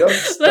 though? You don't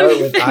start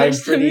with I'm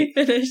pretty.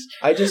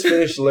 I just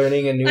finished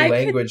learning a new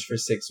language for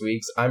 6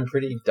 weeks. I'm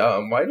pretty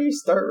dumb. Why do you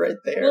start right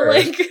there?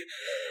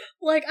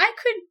 Well,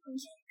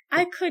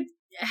 I could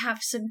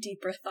have some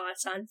deeper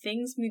thoughts on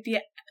things. Maybe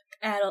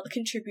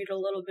contribute a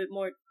little bit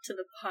more to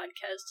the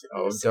podcast, to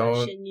the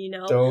discussion.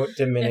 Don't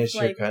diminish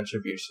your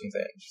contributions,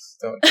 and just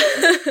don't.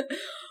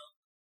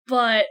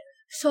 But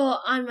so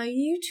on my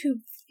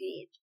YouTube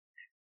feed,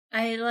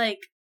 I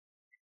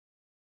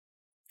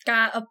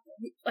got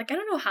I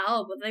don't know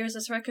how, but there was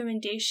this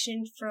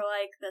recommendation for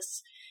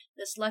this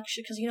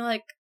lecture, because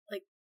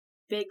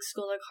big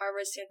school like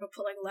Harvard, Stanford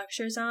put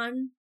lectures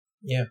on,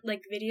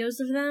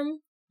 videos of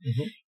them,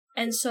 mm-hmm.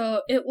 And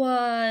so it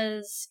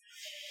was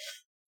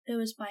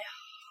by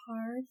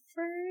Harvard.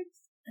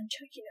 I'm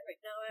checking it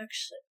right now,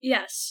 actually.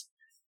 Yes,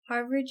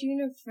 Harvard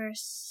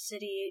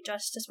University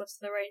Justice: What's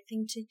the Right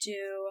Thing to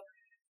Do?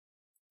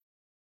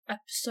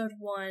 Episode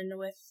 1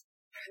 with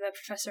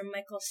Professor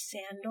Michael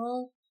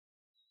Sandel.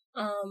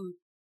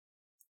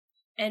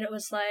 And it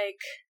was I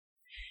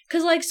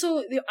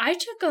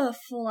took a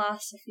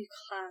philosophy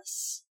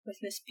class with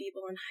Miss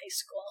Beeble in high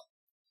school,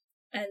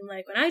 and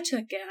when I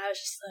took it, I was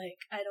just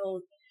I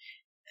don't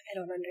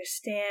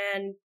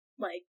understand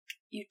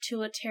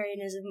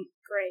utilitarianism.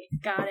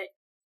 Great, got it.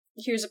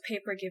 Here's a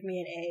paper, give me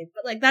an A.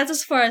 But that's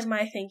as far as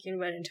my thinking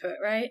went into it,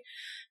 right?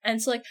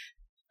 And so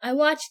I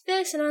watched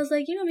this, and I was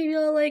maybe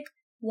I'll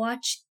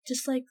watch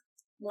just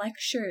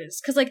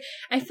lectures, because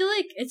I feel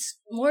it's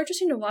more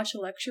interesting to watch a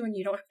lecture when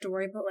you don't have to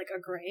worry about a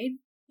grade,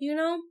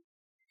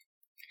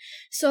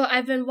 So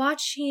I've been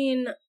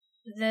watching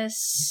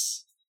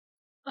this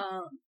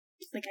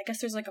I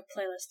guess there's a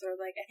playlist where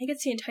I think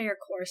it's the entire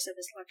course of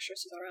his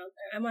lectures is around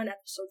there. I'm on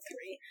episode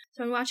 3,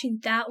 so I'm watching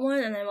that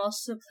one, and I'm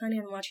also planning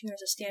on watching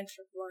there's a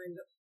Stanford one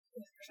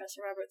with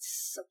Professor Robert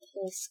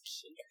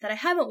Sapolsky that I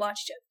haven't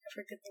watched yet. I've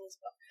heard good things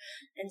about,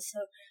 and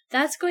so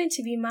that's going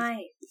to be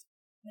my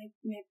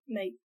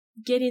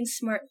getting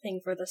smart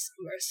thing for the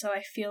summer. So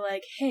I feel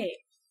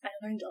hey, I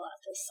learned a lot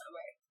this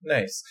summer.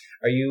 Nice.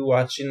 Are you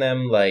watching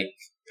them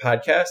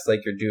podcasts,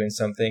 you're doing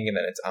something and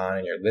then it's on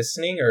and you're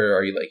listening, or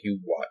are you you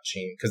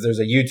watching? Because there's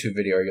a YouTube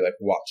video. Are you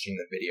watching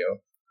the video?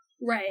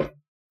 Right.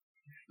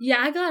 Yeah,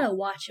 I gotta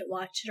watch it,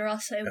 or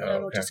else it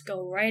will just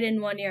go right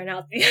in one ear and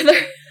out the other.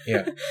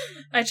 Yeah.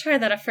 I tried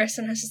that at first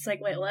and I was just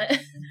wait, what?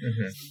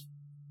 Mm-hmm.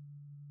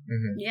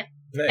 Mm-hmm. Yeah.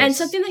 Nice. And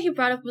something that he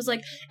brought up was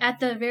at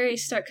the very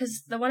start,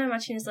 because the one I'm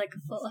watching is a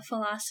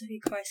philosophy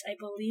course. I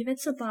believe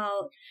it's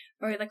about,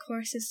 or the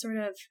course is sort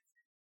of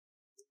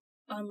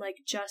on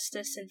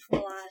justice and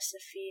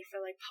philosophy for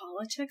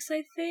politics,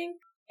 I think.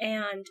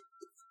 And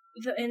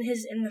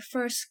in the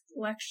first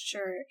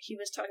lecture he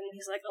was talking,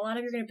 he's a lot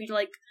of you are gonna be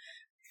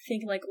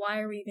thinking why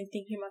are we even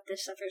thinking about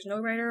this stuff? There's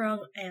no right or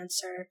wrong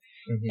answer,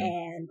 mm-hmm.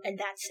 and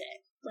that's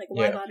it.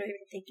 Why bother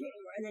even thinking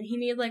anymore? And then he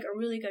made a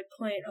really good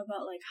point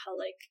about how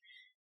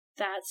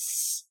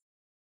that's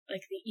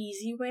the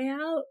easy way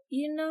out,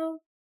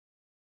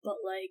 but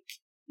like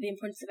the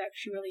importance of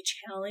actually really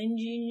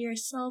challenging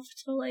yourself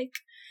to like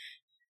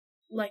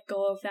let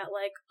go of that,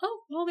 like,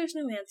 oh, well, there's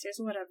no answers,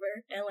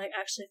 whatever, and like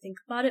actually think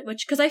about it,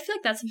 which, because I feel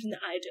like that's something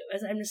that I do,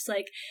 as I'm just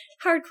like,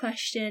 hard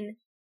question,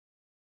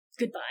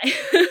 goodbye.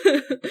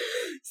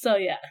 So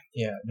yeah.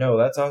 Yeah, no,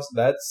 that's awesome.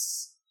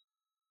 That's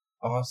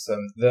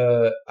awesome.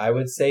 I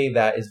would say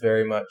that is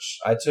very much,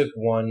 I took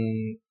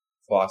one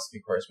philosophy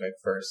course my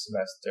first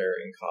semester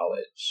in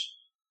college,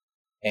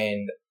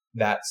 and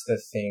that's the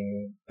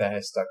thing that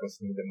has stuck with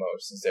me the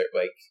most, is there,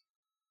 like,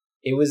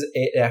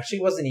 it actually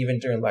wasn't even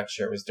during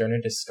lecture, it was during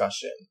a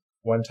discussion.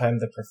 One time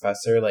the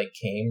professor, like,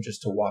 came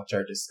just to watch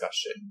our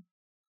discussion,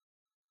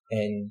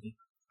 and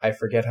I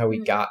forget how we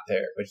got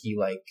there, but he,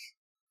 like,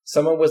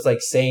 someone was,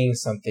 like, saying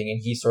something,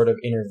 and he sort of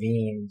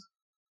intervened,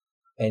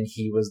 and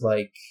he was,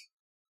 like,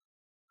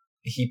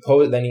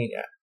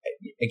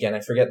 again,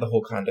 I forget the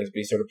whole context, but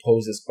he sort of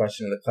posed this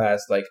question in the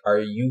class, like, are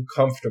you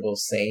comfortable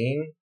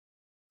saying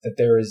that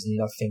there is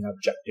nothing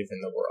objective in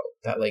the world?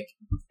 That, like,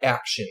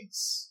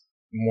 actions,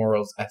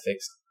 morals,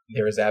 ethics,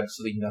 there is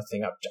absolutely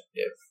nothing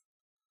objective.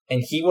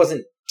 And he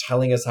wasn't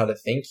telling us how to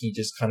think, he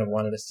just kind of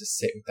wanted us to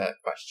sit with that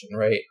question,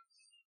 right?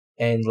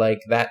 And,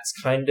 like, that's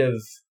kind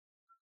of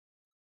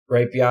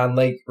right beyond,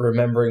 like,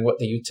 remembering what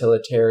the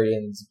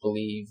utilitarians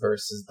believe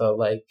versus the,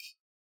 like,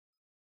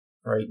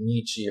 right,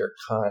 Nietzsche or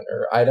Kant,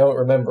 or I don't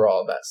remember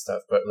all that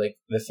stuff, but, like,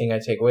 the thing I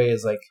take away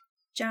is, like,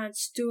 John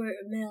Stuart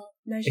Mill,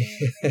 measure.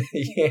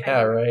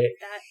 Yeah, right.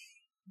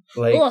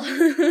 Like,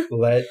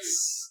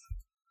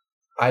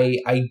 I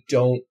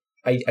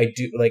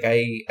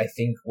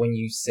think when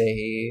you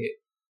say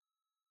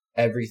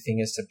everything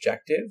is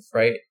subjective,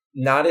 right?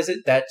 Not as it,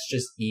 that's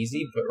just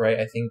easy, but right,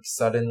 I think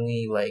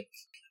suddenly, like,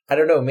 I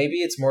don't know, maybe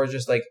it's more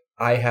just like,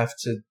 I have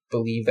to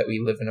believe that we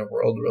live in a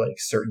world where, like,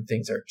 certain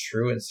things are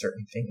true and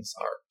certain things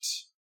aren't,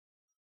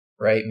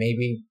 right?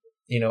 Maybe,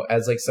 you know,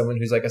 as, like, someone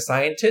who's, like, a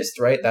scientist,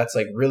 right, that's,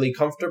 like, really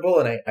comfortable,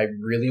 and I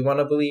really want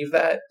to believe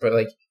that, but,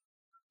 like,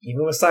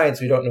 even with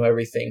science, we don't know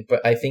everything,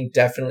 but I think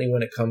definitely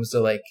when it comes to,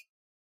 like,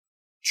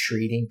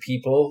 treating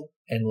people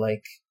and,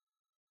 like,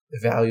 the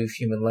value of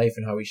human life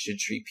and how we should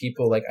treat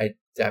people, like, I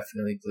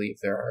definitely believe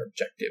there are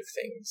objective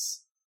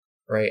things,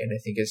 right? And I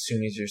think as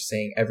soon as you're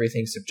saying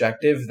everything's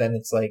subjective, then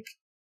it's like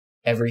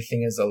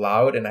everything is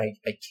allowed, and I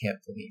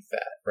can't believe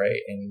that,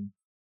 right? And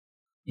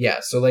yeah,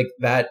 so, like,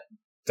 that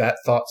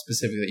thought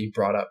specifically that you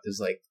brought up is,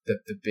 like, the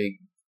big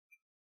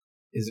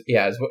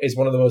is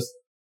one of the most,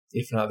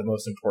 if not the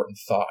most important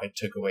thought I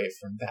took away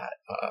from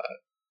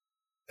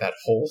that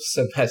whole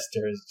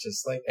semester, is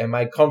just like, am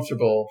I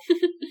comfortable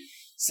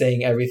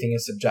saying everything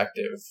is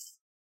subjective?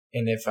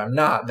 And if I'm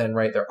not, then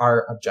right, there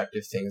are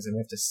objective things, and we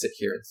have to sit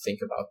here and think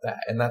about that.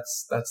 And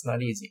that's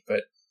not easy,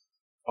 but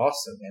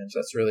awesome, man. So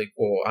that's really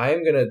cool.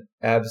 I'm going to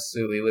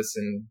absolutely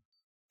listen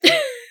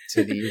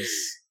to these.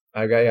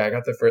 I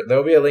got the first,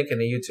 there'll be a link in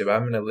the YouTube.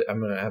 I'm going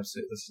to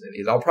absolutely listen to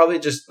these. I'll probably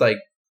just, like,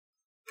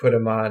 put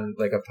them on,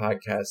 like, a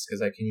podcast,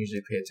 because I can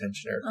usually pay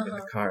attention or in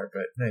the car,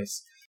 but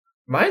nice.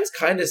 Mine's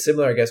kind of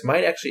similar, I guess.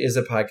 Mine actually is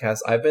a podcast.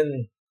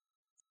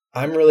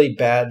 I'm really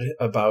bad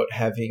about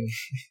having,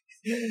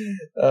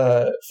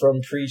 from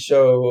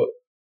pre-show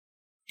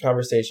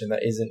conversation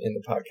that isn't in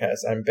the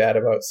podcast. I'm bad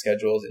about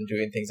schedules and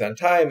doing things on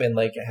time, and,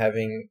 like,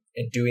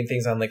 doing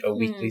things on, like, a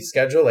weekly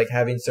schedule, like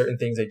having certain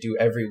things I do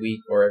every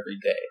week or every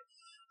day.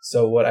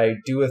 So what I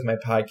do with my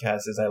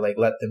podcast is I, like,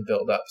 let them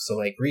build up. So,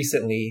 like,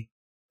 recently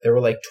there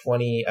were, like,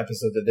 20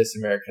 episodes of This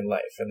American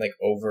Life, and, like,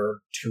 over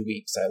 2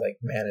 weeks I, like,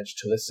 managed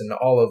to listen to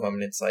all of them,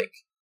 and it's like,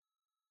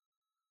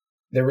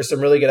 there were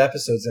some really good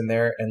episodes in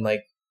there, and,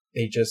 like,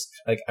 they just,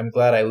 like, I'm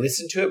glad I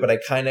listened to it, but I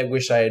kind of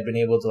wish I had been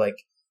able to,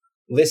 like,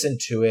 listen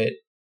to it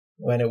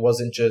when it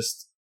wasn't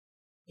just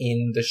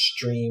in the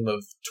stream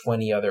of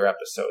 20 other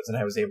episodes, and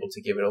I was able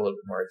to give it a little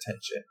bit more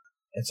attention.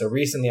 And so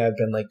recently I've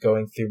been, like,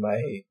 going through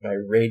my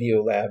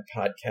Radiolab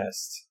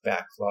podcast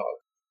backlog,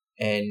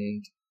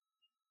 and,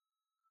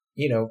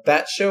 you know,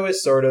 that show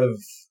is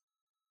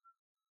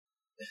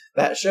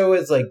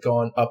like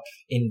gone up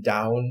and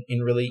down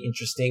in really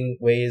interesting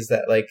ways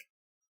that, like,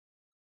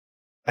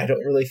 I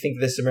don't really think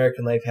This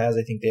American Life has.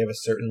 I think they have a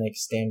certain, like,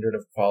 standard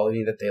of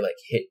quality that they, like,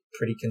 hit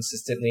pretty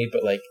consistently,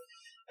 but, like,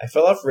 I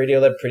fell off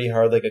Radiolab pretty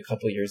hard, like, a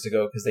couple years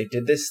ago, because they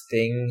did this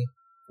thing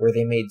where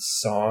they made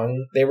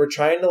they were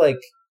trying to, like,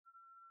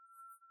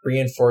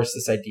 reinforce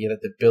this idea that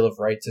the Bill of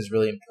Rights is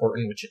really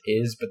important, which it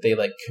is, but they,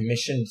 like,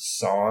 commissioned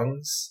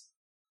songs,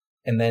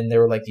 and then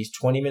there were, like, these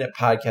 20-minute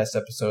podcast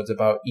episodes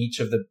about each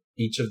of the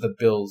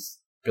Bill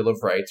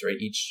of Rights, right?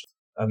 Each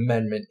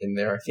amendment in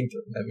there. I think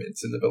there are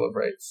amendments in the Bill of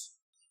Rights.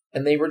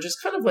 And they were just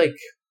kind of, like,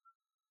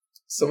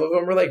 some of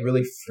them were, like,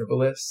 really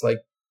frivolous, like,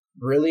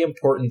 really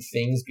important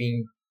things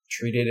being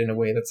treated in a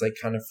way that's, like,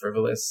 kind of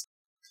frivolous.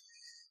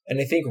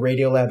 And I think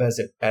Radiolab has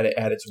it at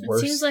its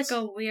worst. It seems like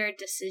a weird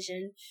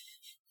decision.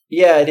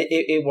 Yeah,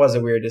 it was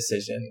a weird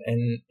decision.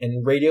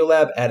 And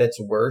Radiolab at its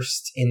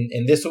worst,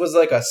 and this was,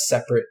 like, a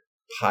separate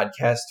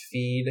podcast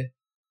feed.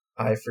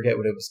 I forget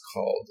what it was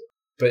called.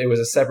 but it was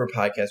a separate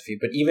podcast feed.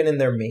 But even in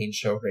their main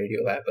show,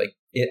 Radiolab, like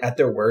at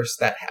their worst,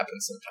 that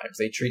happens sometimes.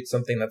 They treat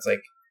something that's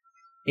like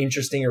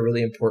interesting or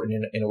really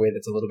important in a way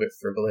that's a little bit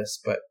frivolous,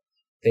 but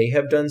they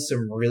have done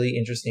some really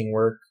interesting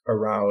work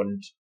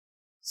around,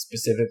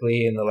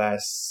 specifically in the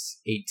last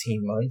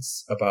 18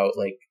 months, about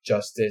like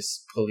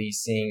justice,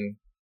 policing.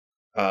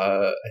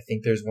 I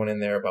think there's one in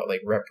there about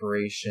like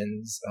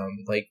reparations,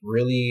 like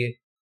really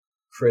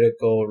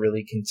critical,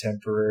 really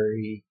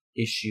contemporary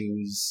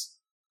issues,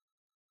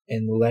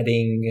 and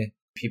letting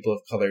people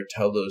of color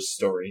tell those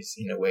stories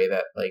in the way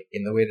that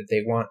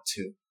they want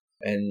to.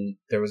 And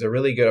there was a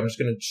really good, I'm just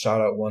going to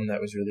shout out one that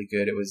was really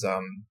good. It was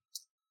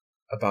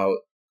about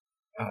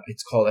I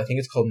think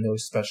it's called No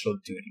Special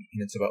Duty,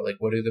 and it's about like,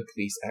 what do the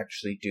police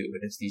actually do?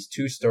 And it's these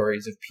two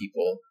stories of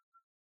people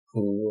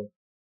who,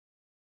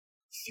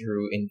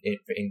 through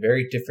in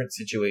very different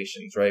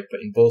situations, right?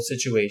 But in both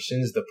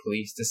situations, the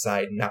police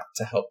decide not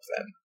to help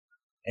them.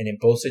 And in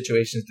both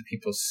situations, the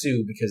people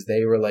sue because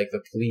they were like,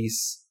 the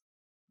police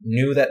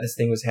knew that this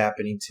thing was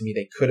happening to me.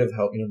 They could have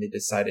helped me, and they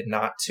decided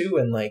not to.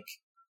 And like,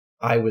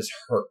 I was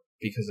hurt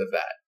because of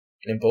that.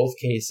 And in both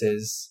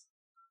cases,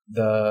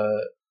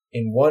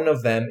 in one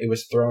of them, it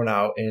was thrown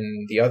out.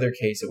 In the other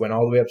case, it went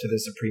all the way up to the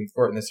Supreme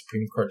Court, and the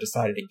Supreme Court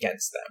decided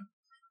against them.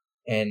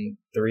 And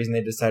the reason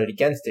they decided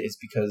against it is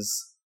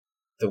because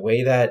the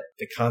way that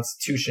the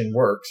Constitution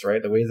works,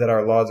 right, the way that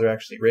our laws are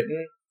actually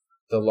written,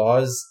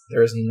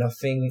 there is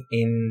nothing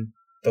in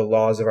the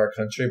laws of our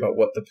country about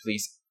what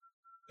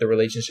the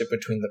relationship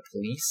between the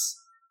police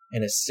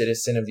and a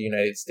citizen of the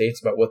United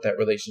States, about what that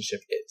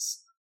relationship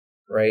is,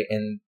 right?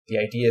 And the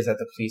idea is that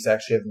the police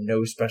actually have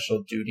no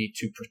special duty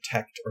to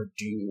protect or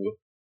do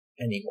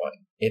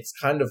anyone. It's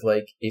kind of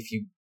like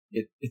it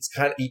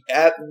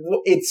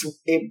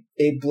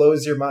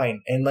blows your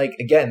mind. And like,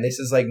 again, this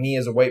is like me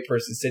as a white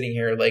person sitting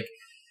here, like,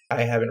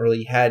 I haven't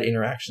really had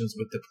interactions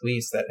with the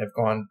police that have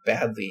gone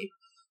badly,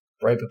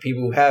 right? But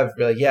people who have,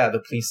 be like, yeah,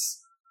 the police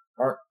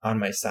aren't on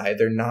my side.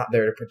 They're not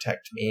there to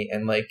protect me.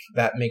 And like,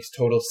 that makes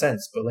total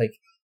sense. But like,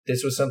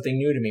 this was something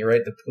new to me,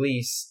 right? The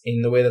police,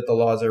 in the way that the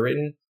laws are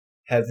written,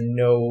 have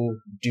no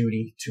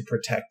duty to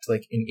protect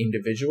like an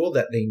individual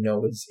that they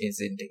know is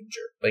in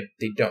danger. Like,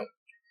 they don't.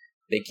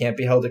 They can't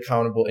be held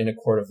accountable in a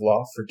court of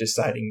law for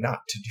deciding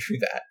not to do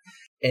that.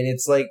 And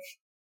it's like,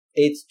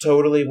 it's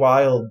totally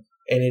wild.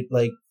 And it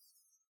like,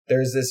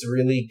 there's this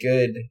really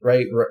good,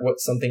 right? What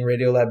something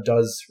Radiolab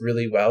does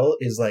really well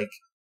is like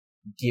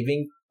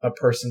giving a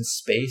person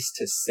space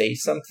to say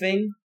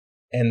something,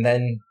 and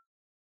then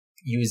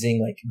using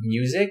like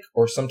music,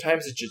 or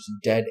sometimes it's just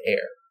dead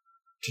air,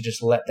 to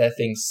just let that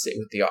thing sit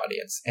with the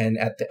audience. And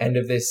at the end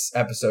of this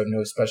episode,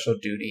 No Special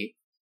Duty,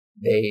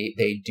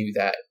 they do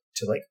that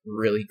to like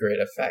really great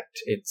effect.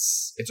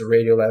 It's a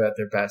Radiolab at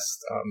their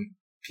best.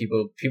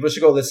 People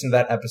should go listen to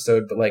that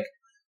episode, but like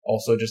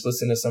also just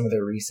listen to some of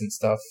their recent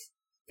stuff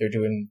they're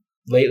doing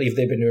lately. If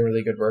they've been doing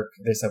really good work,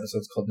 this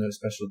episode's called No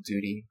Special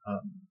Duty.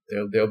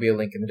 There'll be a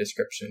link in the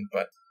description.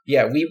 But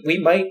yeah, we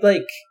might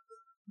like.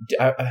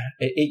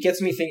 It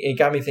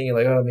got me thinking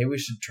like, oh, maybe we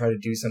should try to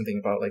do something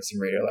about like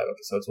some Radiolab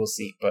episodes. We'll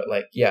see. But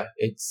like, yeah,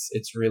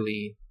 it's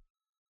really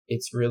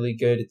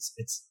good.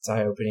 It's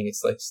eye opening.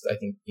 It's like, I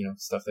think,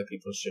 stuff that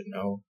people should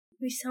know.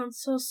 We sound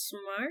so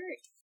smart.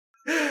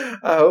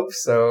 I hope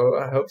so.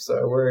 I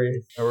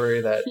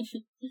worry that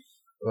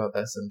about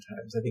that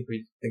sometimes. I think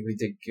we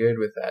did good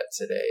with that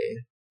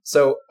today.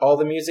 So all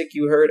the music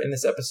you heard in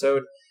this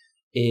episode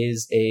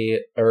is a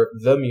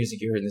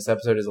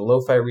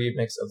lo-fi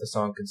remix of the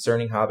song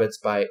Concerning Hobbits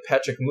by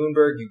Patrick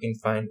Moonberg. You can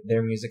find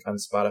their music on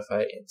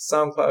Spotify and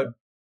SoundCloud.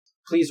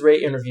 Please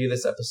rate and review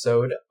this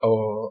episode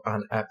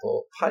on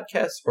Apple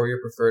Podcasts or your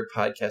preferred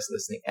podcast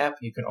listening app.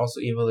 You can also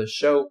email the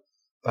show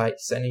by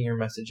sending your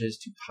messages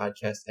to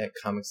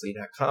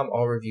podcast@comicsly.com.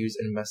 All reviews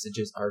and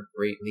messages are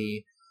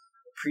greatly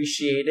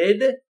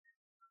appreciated.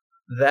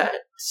 That,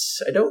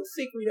 I don't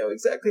think we know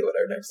exactly what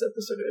our next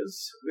episode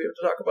is. We have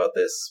to talk about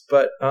this,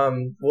 but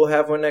we'll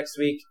have one next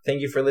week.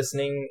 Thank you for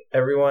listening,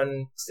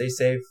 everyone. Stay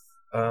safe,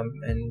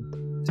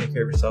 and take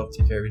care of yourself,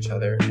 take care of each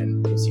other,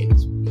 and we'll see you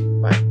next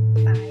week. Bye.